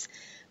clothes,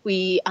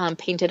 we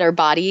painted our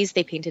bodies.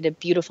 They painted a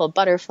beautiful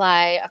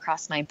butterfly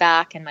across my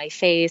back and my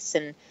face,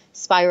 and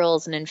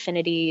spirals and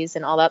infinities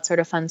and all that sort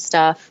of fun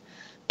stuff.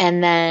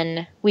 And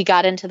then we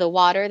got into the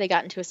water. They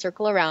got into a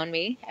circle around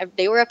me.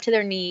 They were up to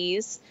their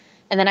knees.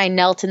 And then I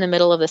knelt in the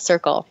middle of the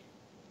circle.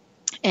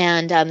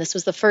 And this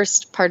was the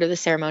first part of the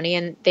ceremony.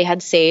 And they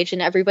had sage,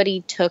 and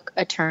everybody took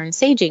a turn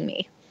saging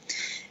me,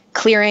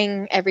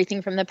 clearing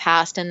everything from the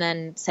past and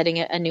then setting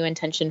a new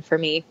intention for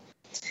me.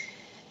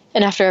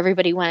 And after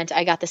everybody went,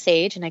 I got the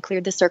sage and I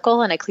cleared the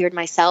circle and I cleared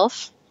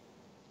myself.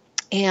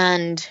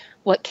 And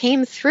what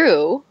came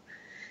through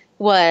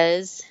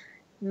was,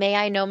 may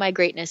I know my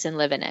greatness and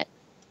live in it.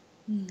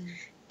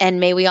 And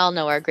may we all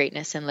know our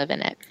greatness and live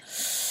in it.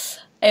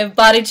 I have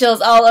body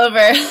chills all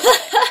over.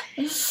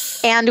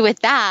 And with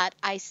that,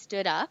 I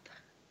stood up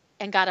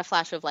and got a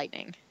flash of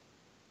lightning.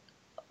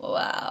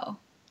 Wow.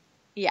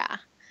 Yeah.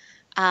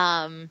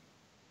 Do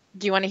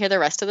you want to hear the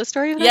rest of the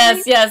story?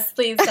 Yes,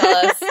 please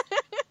tell us.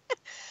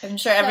 I'm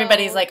sure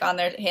everybody's like on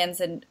their hands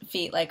and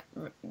feet, like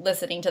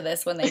listening to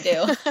this when they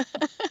do.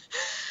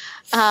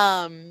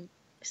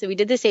 So we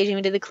did the saging,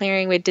 we did the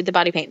clearing, we did the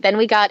body paint. Then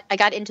I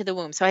got into the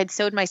womb. So I had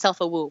sewed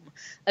myself a womb,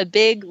 a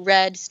big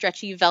red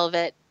stretchy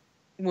velvet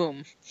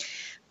womb.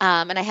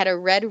 And I had a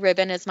red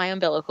ribbon as my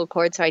umbilical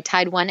cord. So I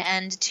tied one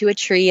end to a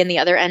tree and the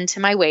other end to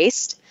my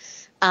waist,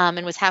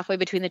 and was halfway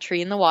between the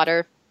tree and the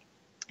water.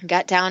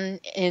 Got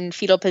down in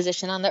fetal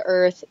position on the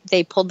earth.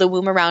 They pulled the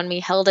womb around me,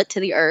 held it to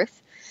the earth.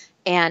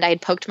 And I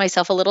had poked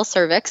myself a little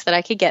cervix that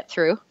I could get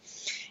through,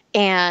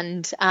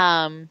 and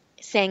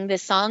sang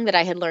this song that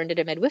I had learned at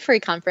a midwifery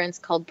conference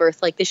called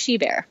Birth Like the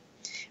She-Bear.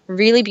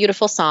 Really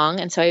beautiful song.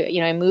 And so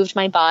I moved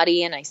my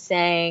body and I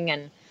sang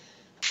and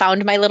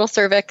found my little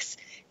cervix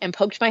and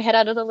poked my head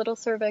out of the little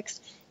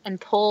cervix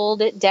and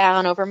pulled it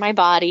down over my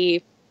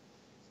body,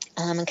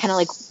 and kind of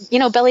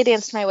like, belly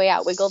danced my way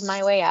out, wiggled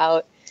my way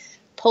out,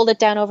 pulled it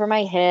down over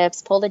my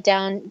hips, pulled it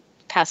down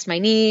past my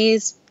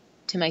knees,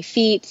 to my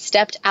feet,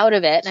 stepped out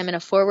of it, and I'm in a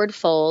forward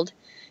fold,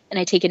 and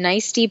I take a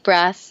nice deep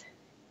breath,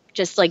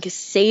 just like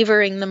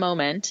savoring the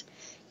moment,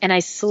 and I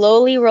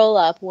slowly roll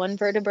up one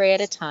vertebrae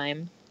at a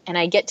time, and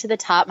I get to the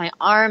top. My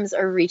arms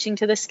are reaching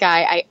to the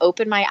sky. I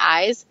open my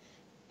eyes,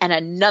 and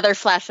another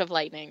flash of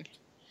lightning.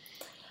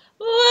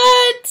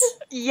 What?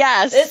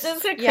 Yes. This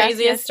is the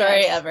craziest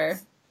story ever.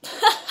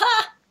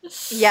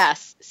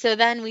 Yes. So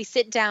then we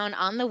sit down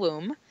on the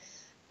womb,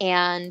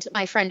 and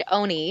my friend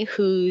Oni,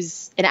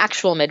 who's an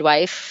actual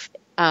midwife,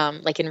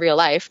 like in real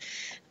life,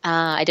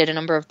 I did a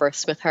number of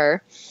births with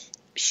her.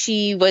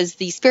 She was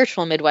the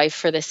spiritual midwife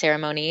for the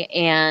ceremony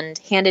and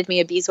handed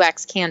me a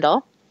beeswax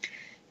candle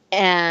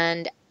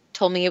and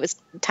told me it was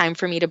time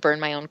for me to burn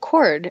my own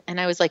cord. And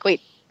I was like,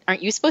 wait,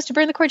 aren't you supposed to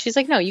burn the cord? She's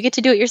like, no, you get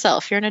to do it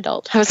yourself. You're an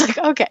adult. I was like,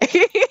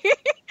 okay.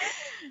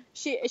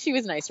 She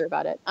was nicer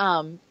about it.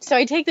 So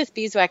I take this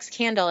beeswax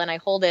candle and I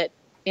hold it,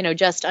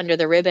 just under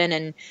the ribbon,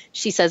 and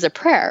she says a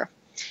prayer.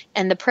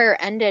 And the prayer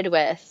ended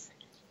with,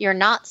 you're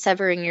not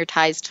severing your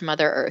ties to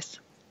Mother Earth.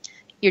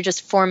 You're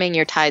just forming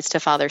your ties to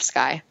Father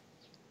Sky.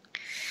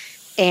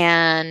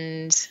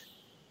 And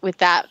with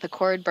that, the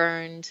cord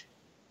burned,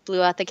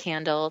 blew out the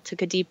candle,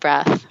 took a deep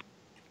breath,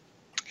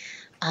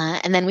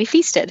 and then we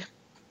feasted.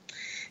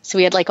 So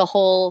we had a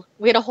Whole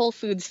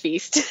Foods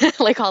feast,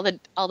 like all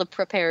the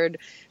prepared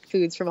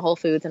foods from Whole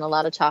Foods and a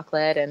lot of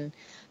chocolate, and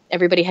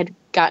everybody had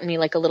gotten me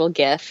like a little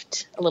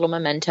gift, a little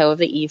memento of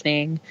the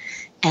evening.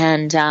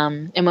 And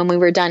when we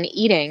were done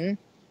eating,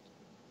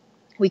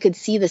 we could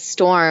see the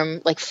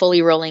storm like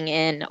fully rolling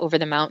in over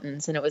the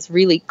mountains, and it was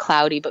really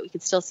cloudy, but we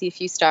could still see a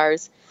few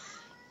stars.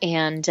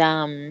 And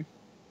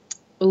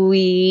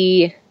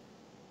we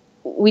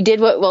did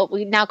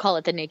we now call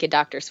it the naked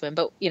doctor swim,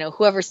 but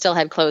whoever still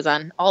had clothes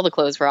on, all the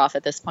clothes were off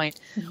at this point.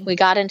 Mm-hmm. We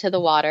got into the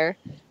water,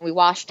 we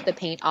washed the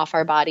paint off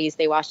our bodies,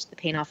 they washed the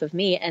paint off of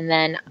me, and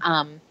then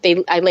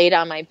I laid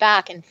on my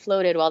back and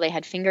floated while they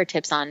had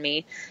fingertips on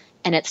me,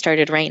 and it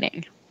started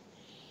raining.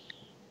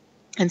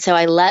 And so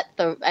I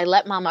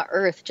let Mama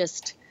Earth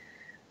just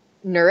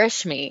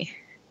nourish me.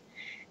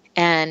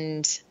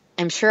 And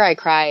I'm sure I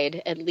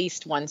cried at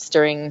least once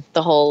during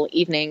the whole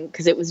evening,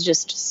 because it was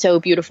just so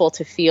beautiful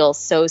to feel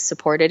so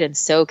supported and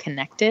so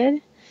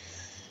connected.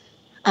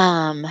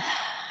 And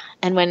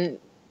when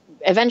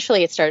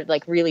eventually it started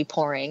like really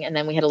pouring, and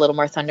then we had a little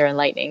more thunder and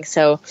lightning.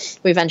 So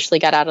we eventually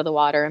got out of the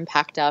water and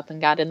packed up and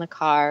got in the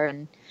car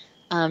and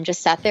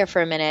just sat there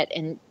for a minute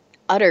in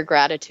utter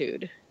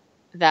gratitude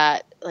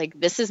that like,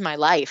 this is my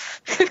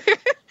life,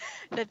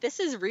 that this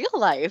is real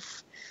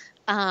life.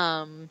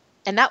 And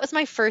that was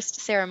my first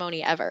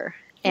ceremony ever.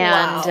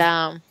 And,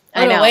 wow.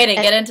 What a way to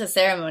get into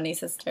ceremony,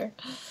 sister.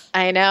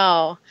 I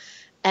know.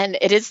 And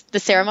it is the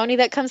ceremony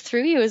that comes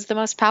through you is the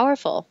most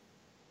powerful.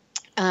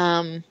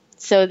 And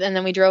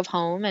then we drove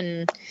home,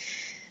 and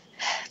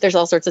there's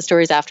all sorts of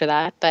stories after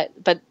that,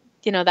 but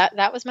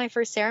that was my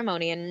first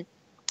ceremony, and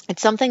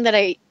it's something that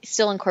I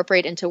still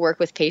incorporate into work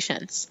with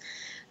patients.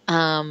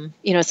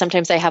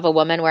 Sometimes I have a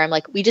woman where I'm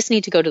like, we just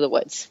need to go to the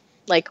woods.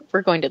 Like,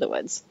 we're going to the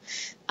woods.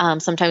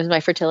 Sometimes my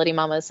fertility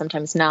mamas,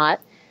 sometimes not.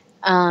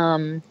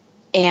 And,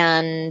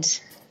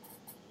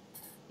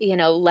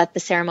 let the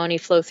ceremony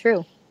flow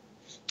through.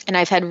 And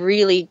I've had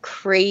really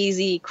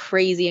crazy,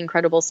 crazy,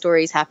 incredible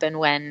stories happen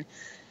when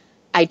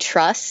I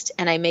trust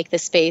and I make the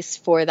space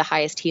for the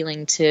highest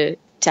healing to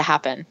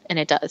happen. And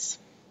it does.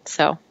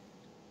 So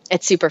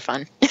it's super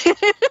fun.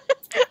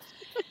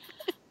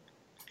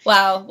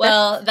 Wow.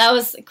 Well, that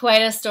was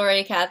quite a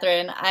story,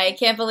 Catherine. I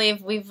can't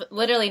believe we've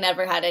literally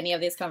never had any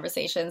of these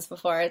conversations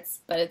before.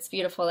 But it's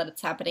beautiful that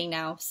it's happening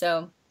now.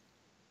 So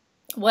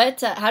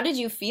how did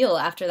you feel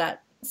after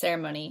that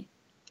ceremony?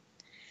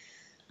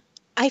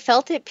 I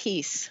felt at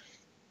peace.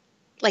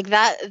 Like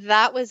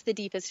that was the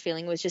deepest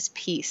feeling, was just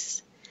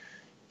peace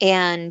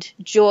and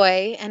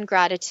joy and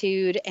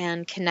gratitude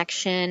and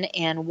connection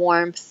and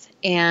warmth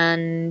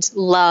and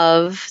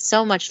love,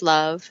 so much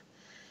love.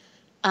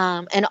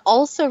 And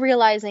also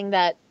realizing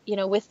that,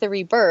 with the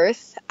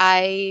rebirth,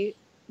 I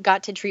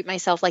got to treat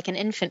myself like an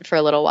infant for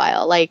a little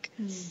while. Like,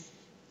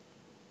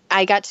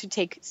 I got to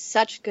take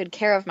such good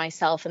care of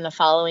myself in the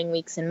following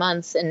weeks and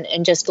months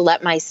and just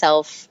let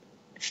myself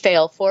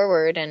fail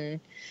forward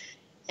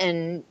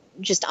and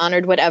just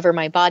honored whatever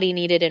my body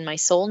needed and my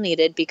soul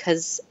needed,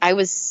 because I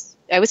was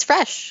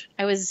fresh.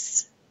 I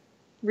was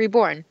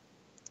reborn.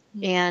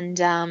 And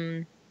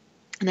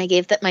I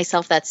gave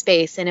myself that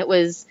space, and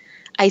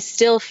I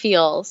still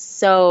feel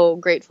so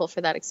grateful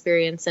for that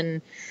experience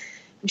and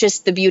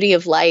just the beauty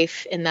of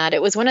life in that.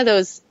 It was one of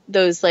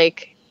those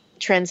like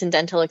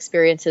transcendental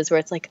experiences where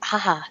it's like,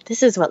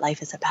 this is what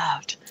life is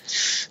about.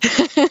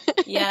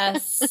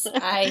 Yes,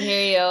 I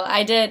hear you.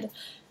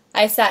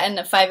 I sat in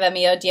a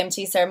 5-MeO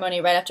DMT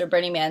ceremony right after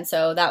Burning Man,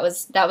 so that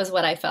was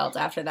what I felt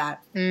after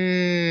that.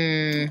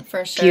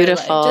 For sure.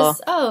 Beautiful.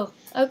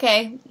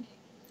 Okay.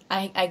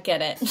 I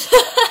get it.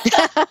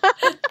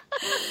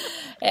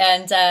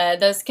 And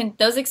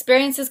those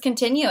experiences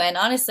continue. And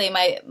honestly,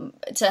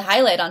 to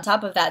highlight on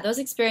top of that, those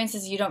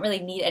experiences, you don't really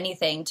need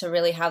anything to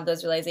really have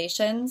those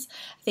realizations.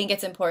 I think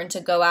it's important to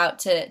go out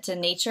to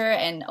nature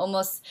and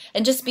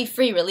just be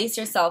free, release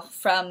yourself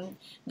from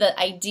the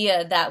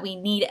idea that we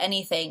need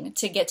anything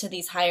to get to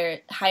these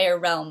higher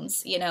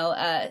realms.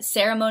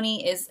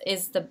 Ceremony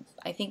is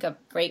I think a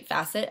great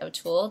facet, a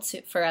tool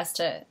for us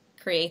to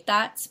create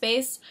that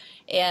space,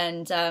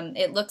 and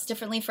it looks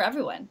differently for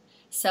everyone.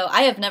 So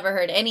I have never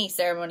heard any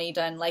ceremony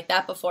done like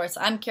that before. So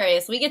I'm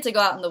curious. We get to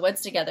go out in the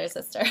woods together,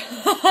 sister.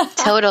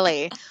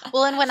 Totally.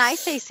 Well, and when I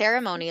say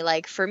ceremony,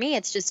 like for me,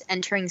 it's just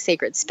entering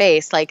sacred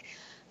space. Like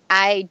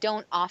I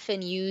don't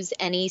often use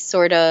any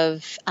sort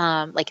of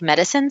like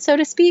medicine, so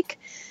to speak,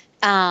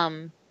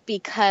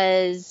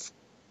 because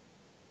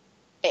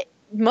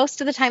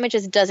most of the time it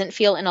just doesn't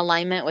feel in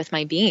alignment with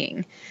my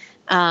being.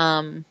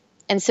 And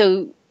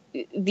so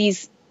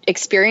these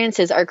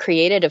experiences are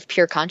created of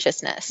pure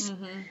consciousness.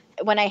 Mm-hmm.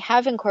 When I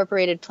have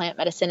incorporated plant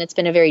medicine, it's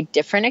been a very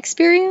different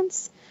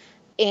experience.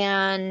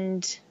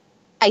 And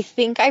I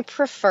think I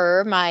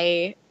prefer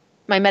my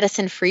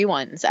medicine-free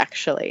ones,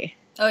 actually.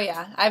 Oh,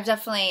 yeah. I've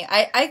definitely...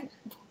 I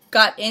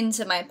got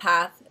into my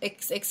path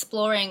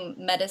exploring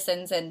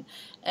medicines and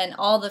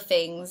all the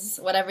things,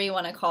 whatever you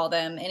want to call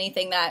them,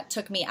 anything that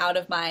took me out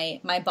of my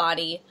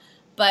body.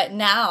 But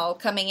now,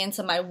 coming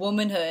into my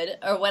womanhood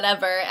or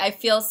whatever, I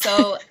feel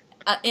so...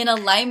 in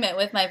alignment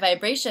with my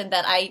vibration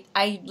that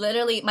I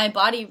literally, my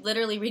body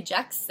literally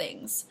rejects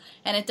things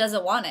and it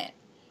doesn't want it.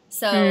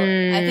 So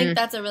I think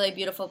that's a really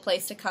beautiful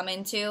place to come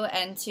into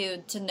and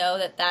to know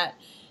that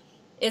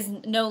is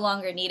no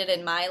longer needed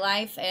in my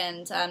life.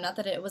 And not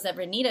that it was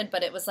ever needed,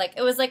 but it was like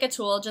a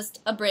tool,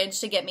 just a bridge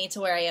to get me to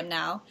where I am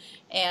now.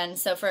 And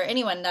so for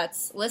anyone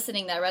that's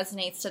listening that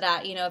resonates to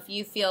that, if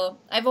you feel,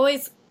 I've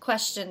always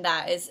questioned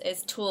that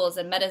is tools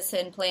and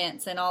medicine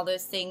plants and all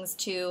those things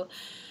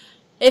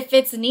if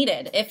it's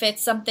needed, if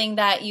it's something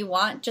that you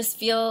want, just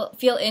feel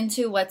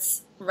into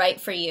what's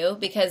right for you,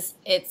 because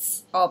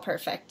it's all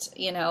perfect,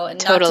 and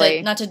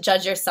totally. not to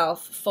judge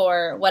yourself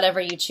for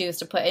whatever you choose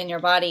to put in your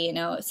body.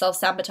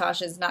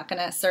 Self-sabotage is not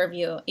going to serve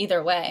you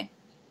either way.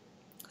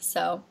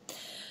 So,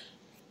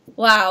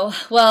 wow.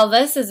 Well,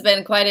 this has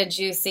been quite a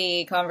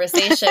juicy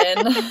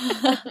conversation.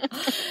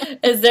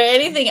 Is there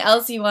anything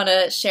else you want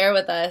to share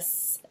with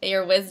us,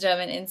 your wisdom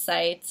and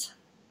insight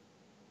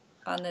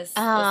on this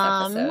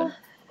episode?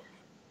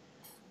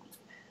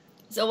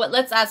 So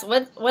let's ask,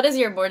 what is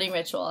your morning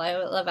ritual? I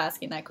love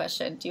asking that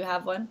question. Do you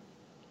have one?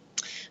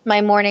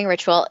 My morning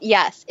ritual?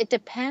 Yes. It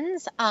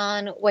depends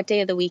on what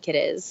day of the week it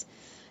is.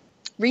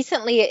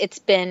 Recently,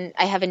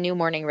 I have a new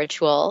morning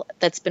ritual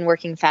that's been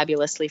working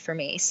fabulously for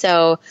me.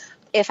 So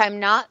if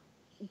I'm not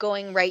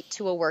going right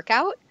to a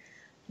workout,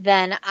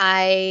 then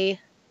I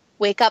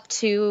wake up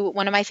to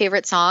one of my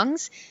favorite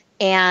songs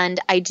and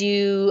I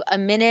do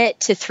 1 minute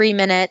to 3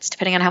 minutes,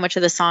 depending on how much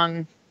of the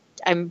song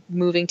I'm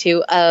moving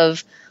to,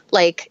 of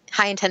like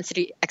high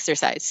intensity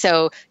exercise.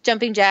 So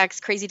jumping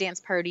jacks, crazy dance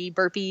party,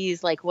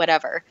 burpees, like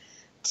whatever.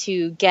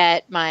 to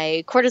get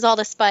my cortisol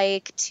to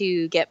spike,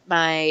 to get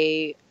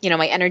my,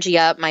 my energy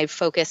up, my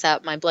focus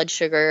up, my blood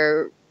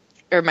sugar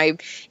or my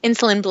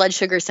insulin blood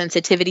sugar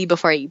sensitivity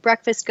before I eat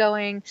breakfast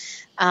going,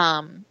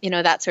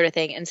 that sort of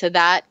thing. And so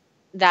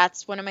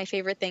that's one of my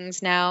favorite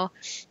things now.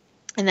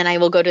 And then I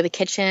will go to the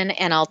kitchen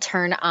and I'll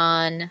turn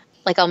on,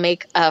 I'll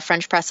make a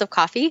French press of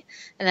coffee,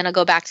 and then I'll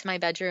go back to my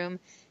bedroom.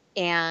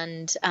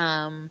 And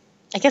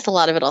I guess a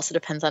lot of it also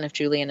depends on if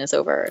Julian is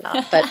over or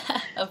not. But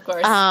of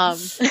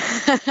course.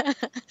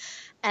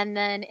 And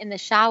then in the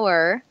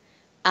shower,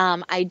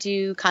 I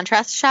do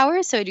contrast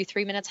showers. So I do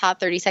 3 minutes hot,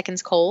 30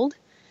 seconds cold,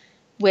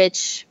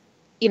 which,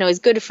 is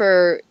good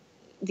for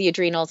the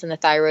adrenals and the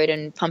thyroid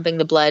and pumping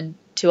the blood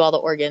to all the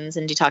organs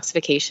and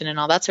detoxification and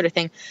all that sort of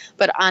thing.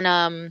 But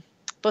on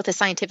both a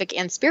scientific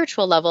and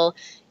spiritual level,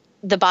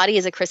 the body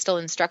is a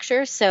crystalline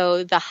structure.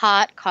 So the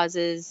hot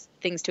causes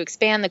things to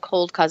expand, the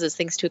cold causes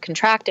things to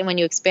contract. And when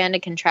you expand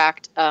and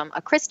contract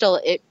a crystal,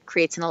 it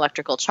creates an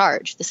electrical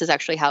charge. This is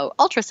actually how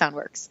ultrasound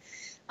works.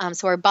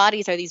 So our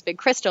bodies are these big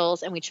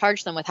crystals, and we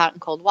charge them with hot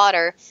and cold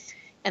water.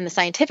 And the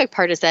scientific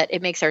part is that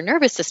it makes our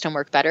nervous system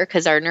work better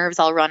because our nerves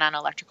all run on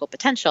electrical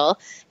potential.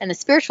 And the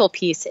spiritual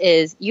piece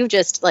is you've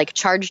just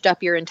charged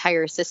up your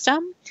entire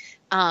system.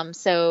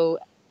 So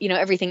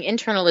everything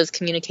internal is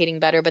communicating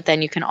better, but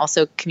then you can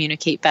also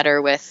communicate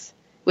better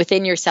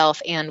within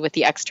yourself and with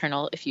the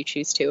external if you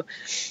choose to.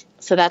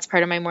 So that's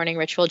part of my morning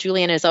ritual.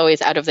 Julian is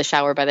always out of the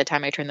shower by the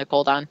time I turn the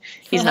cold on.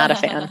 He's not a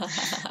fan.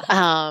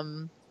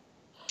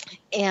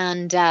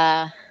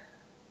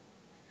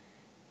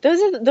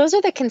 Those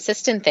are the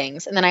consistent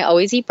things. And then I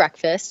always eat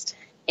breakfast,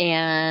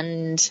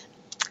 and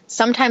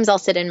sometimes I'll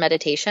sit in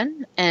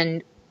meditation.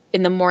 And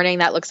in the morning,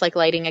 that looks like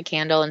lighting a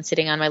candle and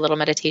sitting on my little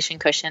meditation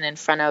cushion in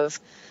front of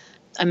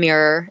a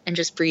mirror and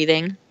just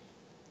breathing.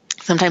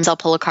 Sometimes I'll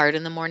pull a card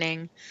in the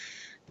morning.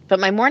 But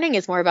my morning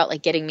is more about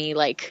getting me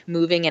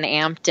moving and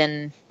amped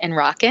and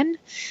rocking.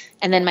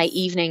 And then my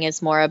evening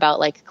is more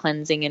about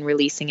cleansing and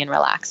releasing and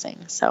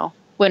relaxing. So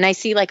when I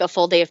see a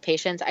full day of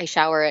patients, I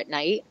shower at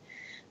night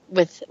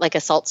with a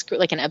salt,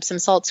 an Epsom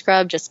salt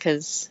scrub, just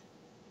because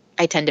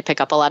I tend to pick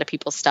up a lot of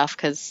people's stuff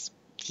because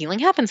healing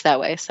happens that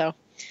way. So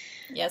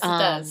yes, it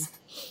does.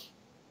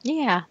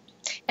 Yeah.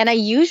 And I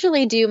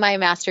usually do my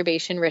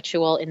masturbation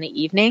ritual in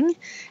the evening.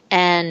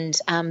 And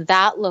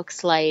that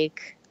looks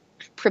like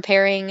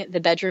preparing the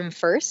bedroom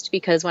first,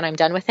 because when I'm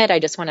done with it, I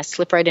just want to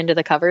slip right into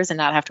the covers and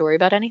not have to worry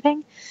about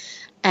anything.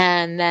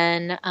 And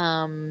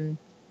then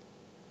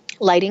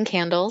lighting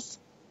candles.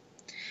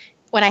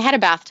 When I had a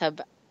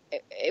bathtub,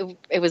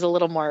 it was a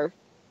little more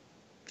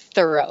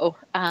thorough.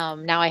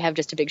 Now I have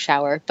just a big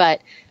shower,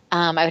 but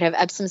I would have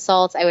Epsom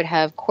salts. I would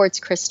have quartz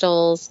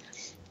crystals.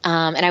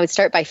 And I would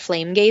start by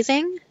flame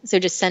gazing. So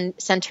just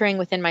centering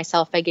within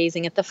myself by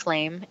gazing at the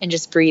flame and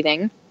just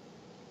breathing.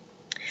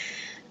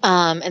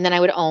 And then I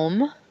would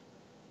Om.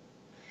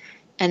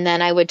 And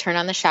then I would turn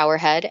on the shower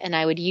head, and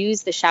I would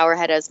use the shower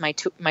head as my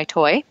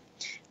toy.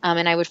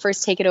 And I would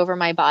first take it over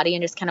my body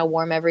and just kind of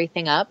warm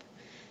everything up.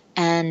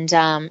 And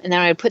then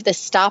I would put the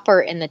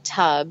stopper in the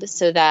tub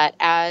so that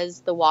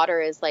as the water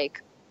is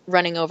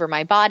running over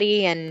my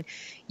body and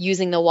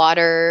using the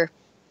water,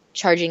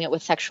 charging it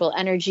with sexual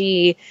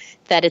energy,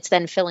 that it's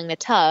then filling the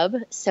tub.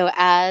 So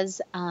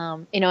as,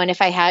 and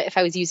if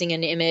I was using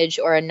an image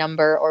or a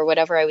number or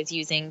whatever I was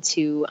using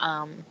to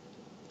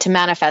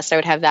manifest, I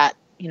would have that,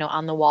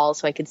 on the wall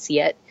so I could see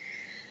it.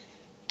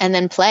 And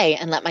then play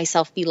and let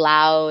myself be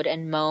loud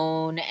and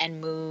moan and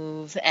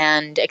move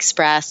and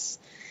express.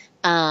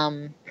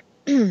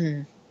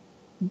 And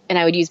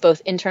I would use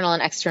both internal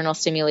and external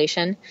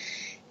stimulation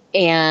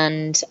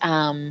and,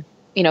 kind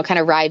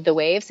of ride the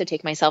wave. So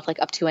take myself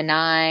up to a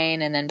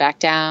 9 and then back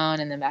down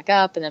and then back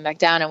up and then back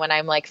down. And when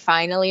I'm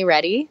finally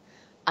ready,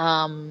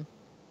 then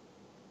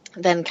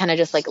kind of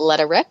just let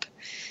it rip.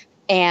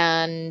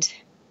 And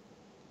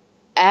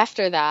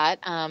after that,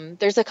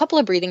 there's a couple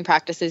of breathing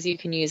practices you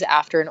can use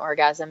after an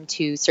orgasm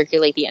to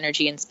circulate the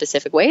energy in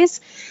specific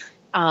ways.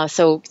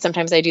 So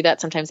sometimes I do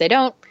that, sometimes I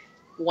don't.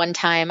 One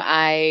time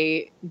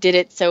I did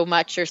it so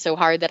much or so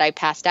hard that I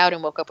passed out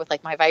and woke up with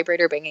my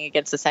vibrator banging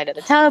against the side of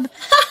the tub.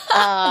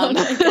 Oh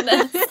my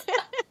goodness.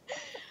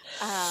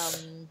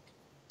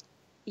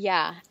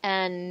 Yeah.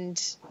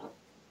 And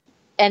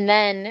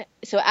then,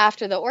 so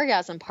after the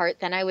orgasm part,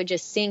 then I would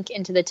just sink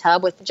into the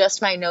tub with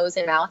just my nose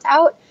and mouth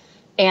out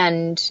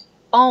and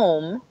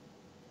Om.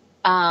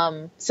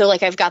 So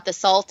I've got the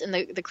salt and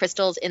the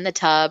crystals in the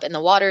tub, and the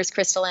water is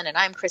crystalline and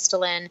I'm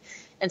crystalline.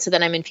 And so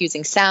then I'm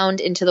infusing sound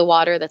into the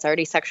water that's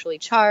already sexually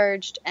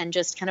charged, and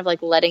just kind of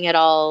letting it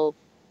all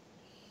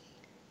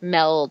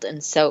meld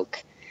and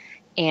soak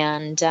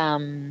and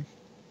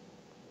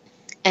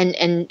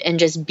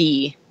just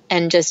be.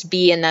 And just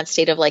be in that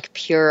state of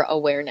pure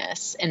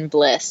awareness and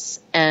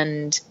bliss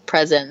and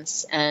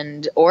presence,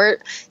 or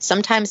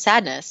sometimes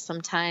sadness,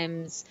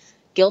 sometimes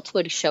guilt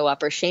would show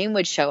up or shame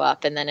would show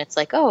up. And then it's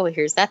oh,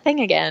 here's that thing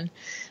again.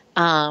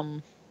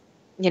 And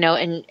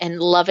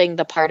loving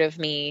the part of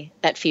me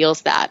that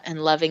feels that,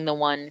 and loving the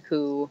one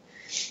who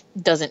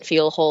doesn't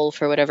feel whole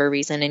for whatever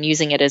reason, and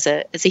using it as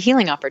a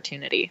healing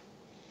opportunity.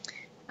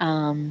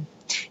 And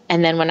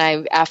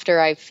then after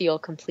I feel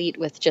complete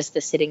with just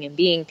the sitting and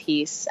being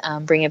piece,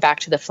 bring it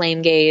back to the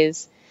flame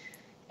gaze,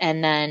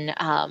 and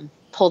then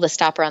pull the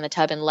stopper on the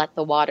tub and let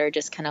the water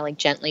just kind of like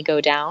gently go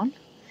down,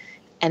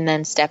 and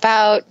then step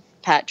out,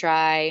 pat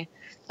dry,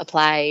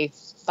 apply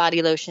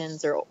body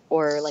lotions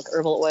or like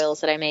herbal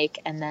oils that I make,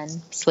 and then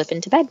slip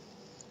into bed.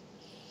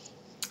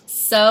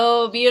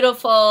 So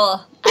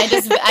beautiful.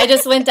 I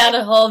just went down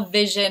a whole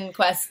vision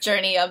quest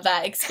journey of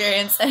that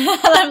experience. And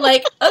I'm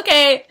like,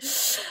 okay,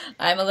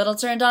 I'm a little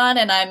turned on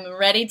and I'm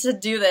ready to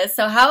do this.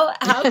 So how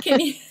can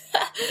you,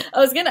 I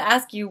was going to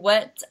ask you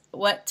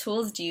what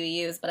tools do you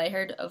use, but I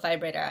heard a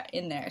vibrator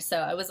in there. So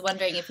I was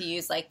wondering if you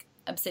use like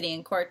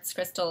obsidian quartz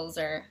crystals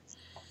or.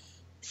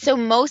 So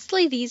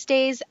mostly these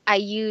days I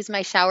use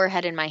my shower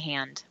head in my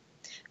hand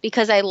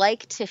because I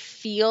like to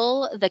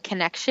feel the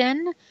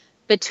connection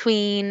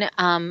between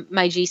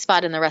my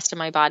G-spot and the rest of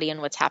my body and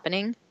what's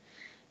happening.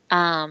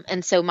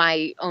 And so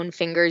my own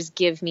fingers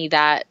give me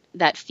that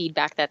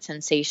feedback, that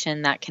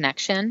sensation, that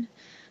connection.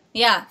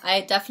 Yeah,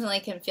 I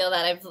definitely can feel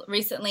that. I've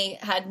recently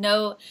had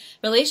no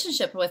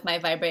relationship with my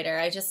vibrator.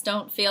 I just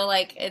don't feel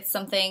like it's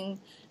something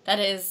that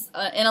is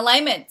in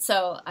alignment.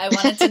 So I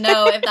wanted to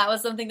know if that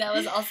was something that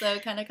was also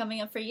kind of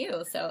coming up for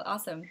you. So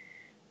awesome.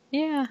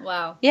 Yeah.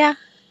 Wow. Yeah.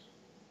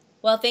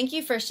 Well, thank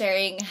you for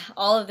sharing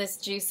all of this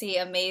juicy,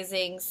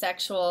 amazing,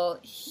 sexual,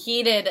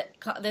 heated.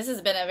 This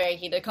has been a very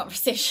heated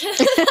conversation.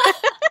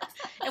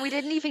 And we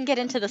didn't even get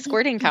into the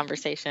squirting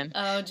conversation.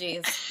 Oh,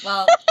 geez.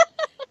 Well,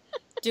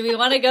 do we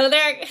want to go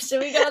there? Should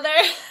we go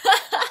there?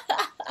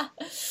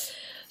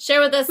 Share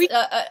with us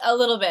a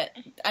little bit.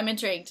 I'm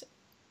intrigued.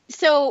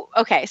 So,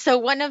 okay.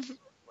 So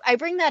I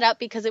bring that up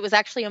because it was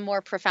actually a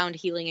more profound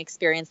healing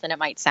experience than it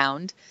might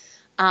sound.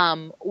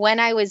 When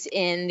I was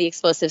in the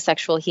explosive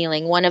sexual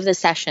healing, one of the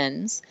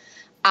sessions,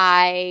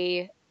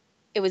 it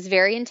was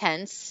very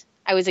intense.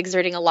 I was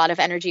exerting a lot of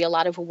energy, a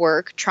lot of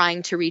work,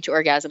 trying to reach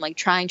orgasm, like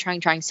trying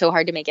so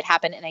hard to make it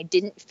happen. And I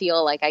didn't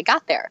feel like I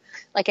got there.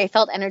 Like I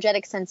felt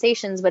energetic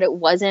sensations, but it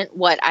wasn't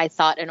what I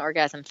thought an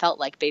orgasm felt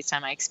like based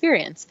on my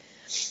experience.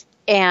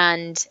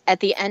 And at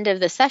the end of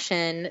the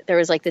session, there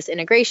was like this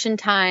integration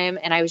time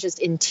and I was just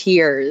in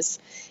tears.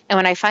 And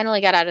when I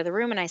finally got out of the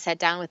room and I sat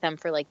down with them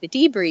for like the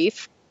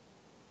debrief,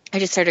 I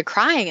just started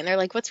crying and they're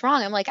like, what's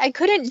wrong? I'm like, I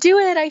couldn't do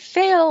it. I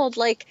failed.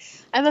 Like,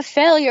 I'm a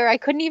failure. I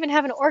couldn't even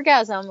have an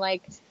orgasm.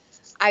 Like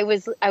I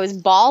was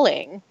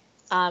bawling.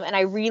 And I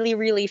really,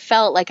 really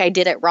felt like I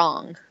did it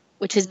wrong,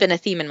 which has been a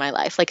theme in my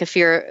life. Like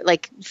fear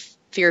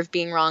of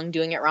being wrong,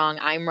 doing it wrong.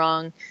 I'm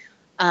wrong.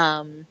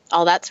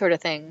 All that sort of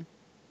thing.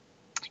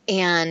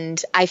 And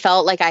I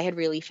felt like I had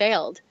really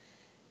failed.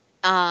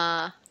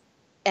 And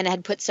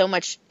had put so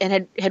much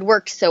and had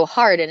worked so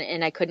hard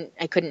and I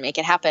couldn't make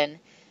it happen.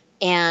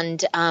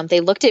 And they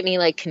looked at me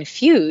like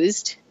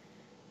confused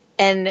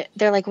and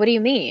they're like, what do you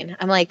mean?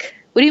 I'm like,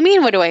 what do you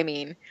mean? What do I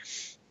mean?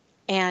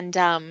 And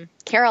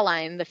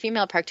Caroline, the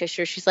female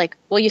practitioner, she's like,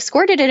 well, you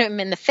squirted at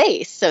him in the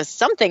face. So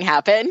something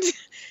happened.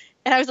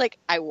 And I was like,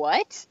 I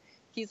what?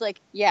 He's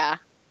like, yeah.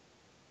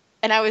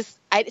 And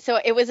so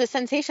it was a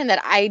sensation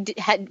that I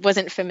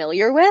wasn't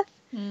familiar with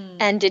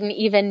and didn't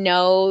even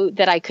know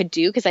that I could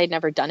do because I'd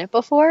never done it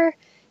before.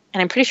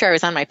 And I'm pretty sure I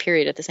was on my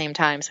period at the same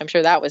time. So I'm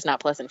sure that was not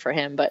pleasant for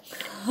him, but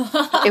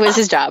it was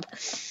his job.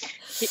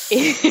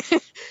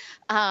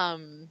 At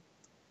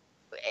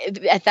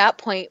that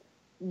point,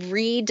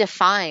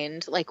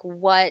 redefined like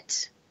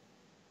what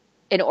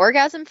an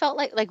orgasm felt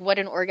like what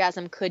an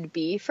orgasm could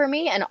be for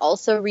me. And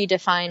also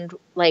redefined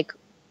like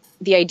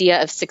the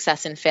idea of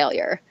success and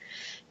failure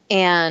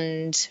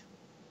and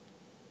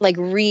like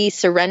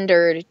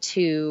re-surrendered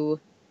to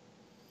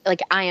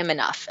like, I am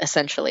enough,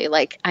 essentially.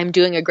 Like, I'm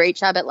doing a great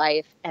job at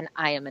life, and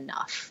I am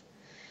enough.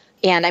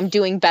 And I'm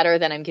doing better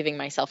than I'm giving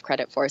myself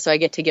credit for, so I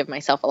get to give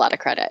myself a lot of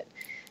credit.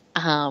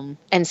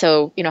 And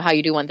so, you know, how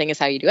you do one thing is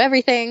how you do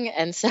everything.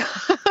 And so...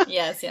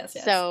 Yes.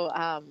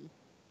 So,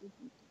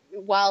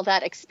 while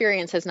that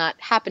experience has not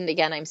happened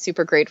again, I'm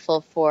super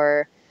grateful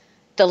for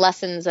the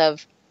lessons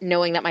of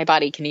knowing that my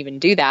body can even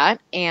do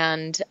that,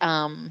 and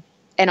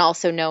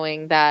also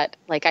knowing that,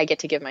 like, I get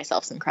to give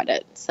myself some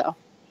credit. So,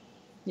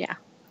 yeah.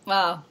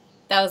 Wow,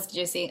 that was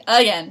juicy.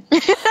 Again.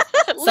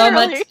 So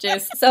much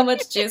juice, so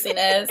much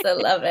juiciness. I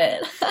love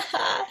it.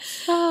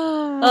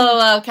 Oh,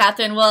 wow,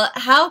 Catherine. Well,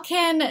 how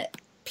can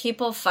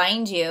people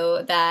find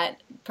you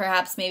that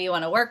perhaps maybe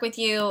want to work with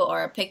you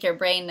or pick your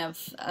brain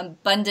of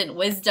abundant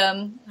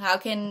wisdom? How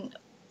can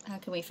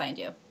we find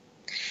you?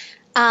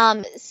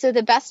 So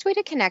the best way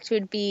to connect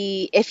would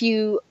be if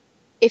you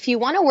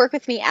want to work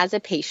with me as a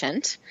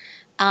patient,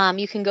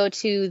 you can go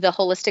to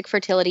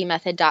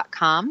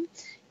theholisticfertilitymethod.com.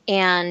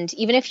 And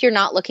even if you're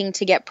not looking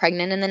to get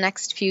pregnant in the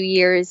next few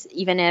years,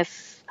 even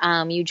if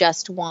you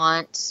just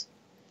want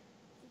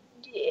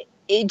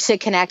to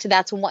connect,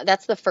 that's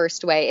the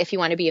first way if you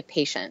want to be a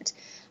patient.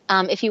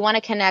 If you want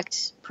to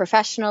connect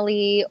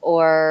professionally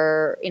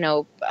or,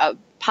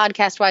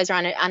 podcast-wise or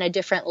on a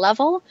different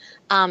level,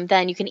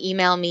 then you can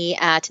email me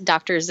at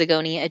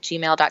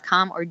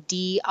drzagone@gmail.com or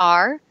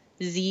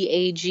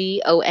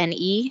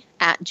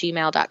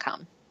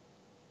drzagone@gmail.com.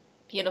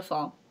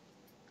 Beautiful.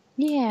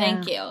 Yeah.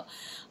 Thank you.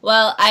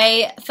 Well,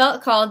 I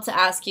felt called to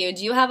ask you,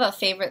 do you have a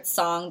favorite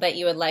song that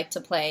you would like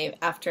to play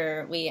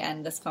after we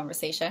end this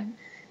conversation?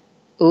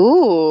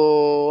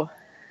 Ooh.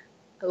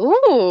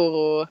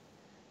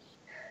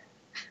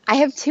 I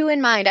have two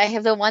in mind. I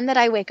have the one that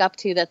I wake up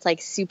to that's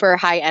like super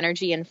high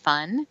energy and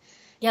fun.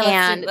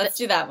 Yeah, let's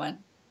do that one.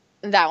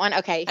 That one?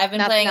 Okay. I've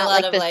been playing a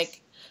lot of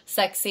like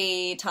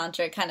sexy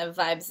tantric kind of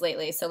vibes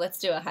lately, so let's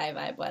do a high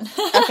vibe one.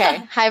 Okay,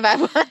 high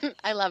vibe one.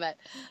 I love it.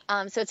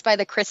 So it's by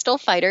the Crystal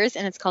Fighters,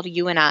 and it's called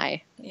You and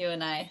I. You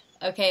and I.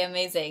 Okay,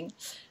 amazing.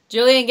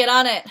 Julian, get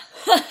on it.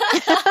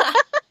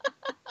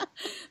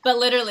 But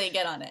literally,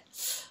 get on it.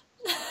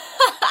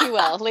 He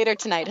will. Later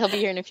tonight. He'll be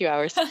here in a few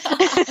hours.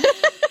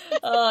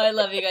 Oh, I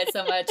love you guys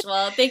so much.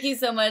 Well, thank you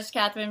so much,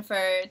 Catherine, for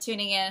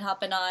tuning in,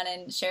 hopping on,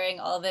 and sharing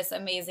all this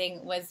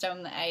amazing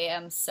wisdom. I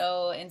am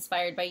so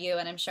inspired by you,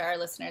 and I'm sure our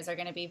listeners are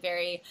going to be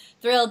very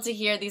thrilled to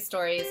hear these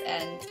stories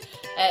and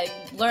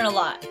learn a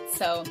lot.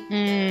 So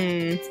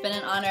It's been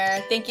an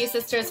honor. Thank you,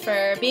 sisters,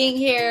 for being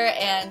here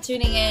and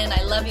tuning in.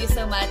 I love you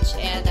so much,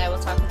 and I will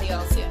talk with you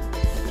all soon.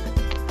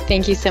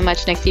 Thank you so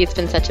much, Nixie. It's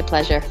been such a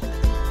pleasure.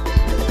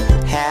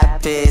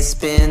 Happy,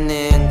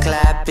 spinning,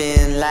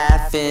 clapping,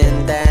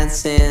 laughing,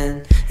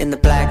 dancing in the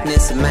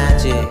blackness of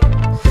magic.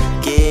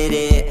 Get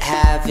it,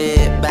 have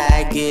it,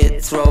 bag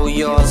it, throw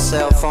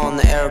yourself on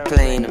the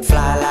airplane and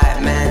fly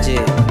like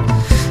magic.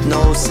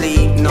 No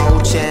sleep,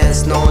 no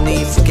chance, no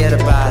need, forget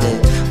about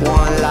it.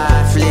 One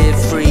life,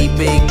 live free,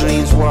 big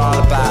dreams, we're all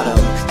about them.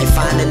 You're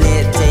finding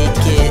it,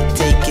 take it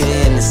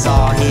in, it's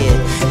all here.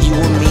 You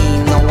and me,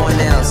 no one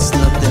else,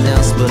 nothing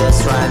else but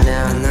us right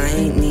now. And I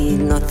ain't need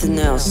nothing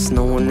else,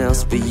 no one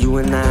else but you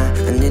and I.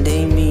 And it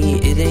ain't me,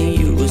 it ain't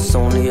you, it's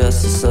only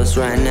us, it's us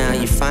right now.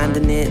 You're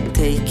finding it,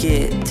 take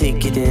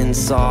it in,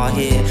 it's all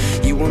here.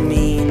 You and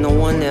me, no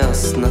one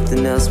else,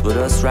 nothing else but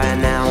us right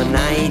now. And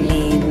I ain't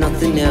need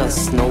nothing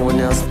else, no one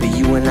else but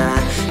you and I.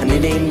 And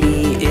it ain't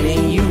me, it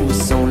ain't you,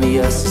 it's only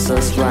us, it's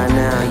us right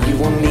now.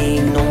 You and me,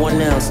 no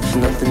one else,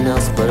 nothing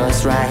else but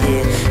us right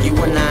here. You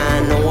and I,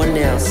 no one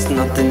else,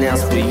 nothing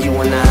else but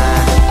you and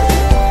I.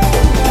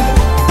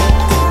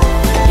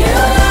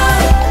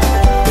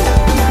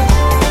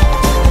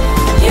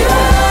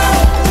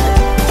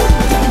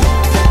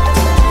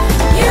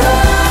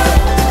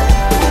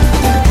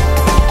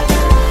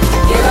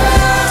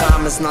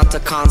 Not a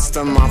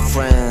constant, my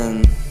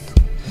friend.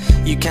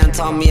 You can't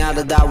talk me out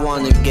of that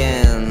one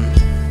again.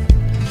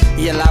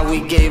 Yeah, like we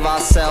gave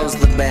ourselves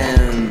the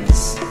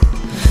bends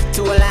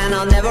to a land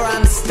I'll never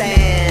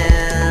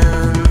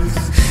understand.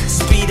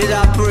 Speed it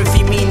up, or if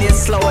you mean it,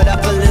 slow it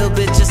up a little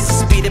bit just to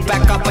speed it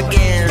back up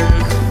again.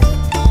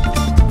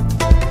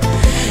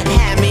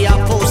 Hand me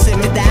up or sit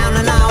me down,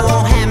 and I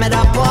won't ham it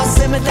up or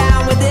sit me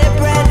down with it,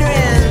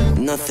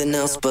 brethren. Nothing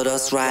else but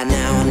us right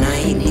now, and I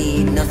ain't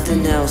need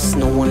nothing else,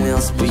 no one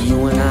else but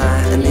you and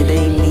I. And it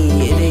ain't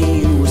me, it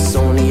ain't you, it's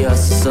only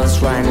us, it's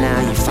us right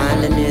now. You're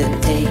finding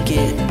it, take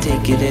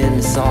it in,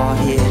 it's all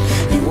here.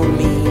 You and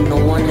me, no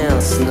one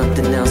else,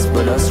 nothing else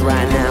but us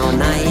right now.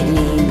 And I ain't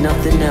need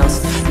nothing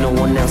else, no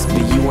one else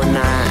but you and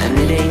I. And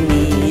it ain't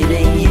me, it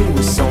ain't you,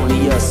 it's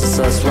only us, it's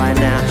us right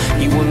now.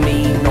 You and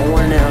me, no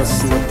one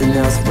else, nothing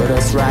else but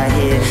us right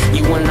here.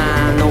 You and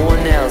I, no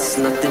one else,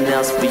 nothing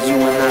else but you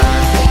and I.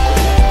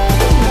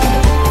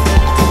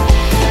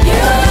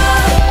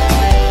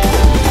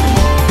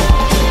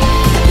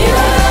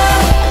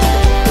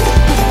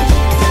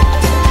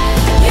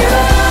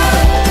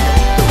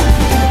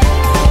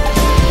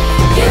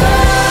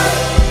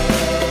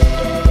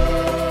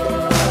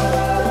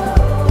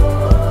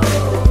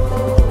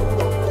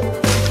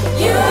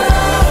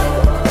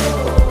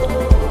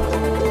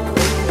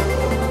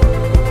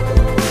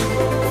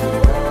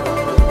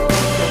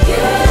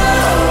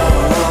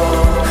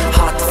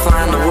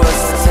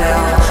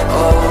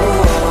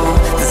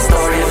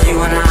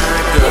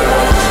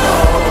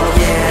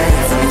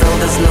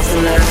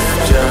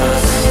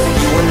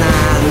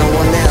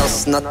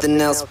 Nothing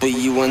else but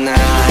you and I.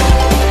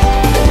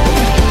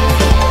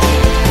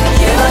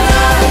 You and I.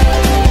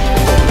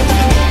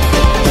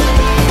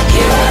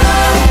 You and I.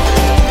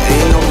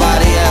 Ain't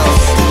nobody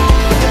else.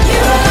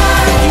 You and I.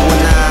 You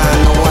and I.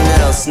 No one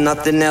else.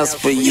 Nothing else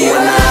but you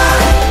and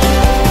I.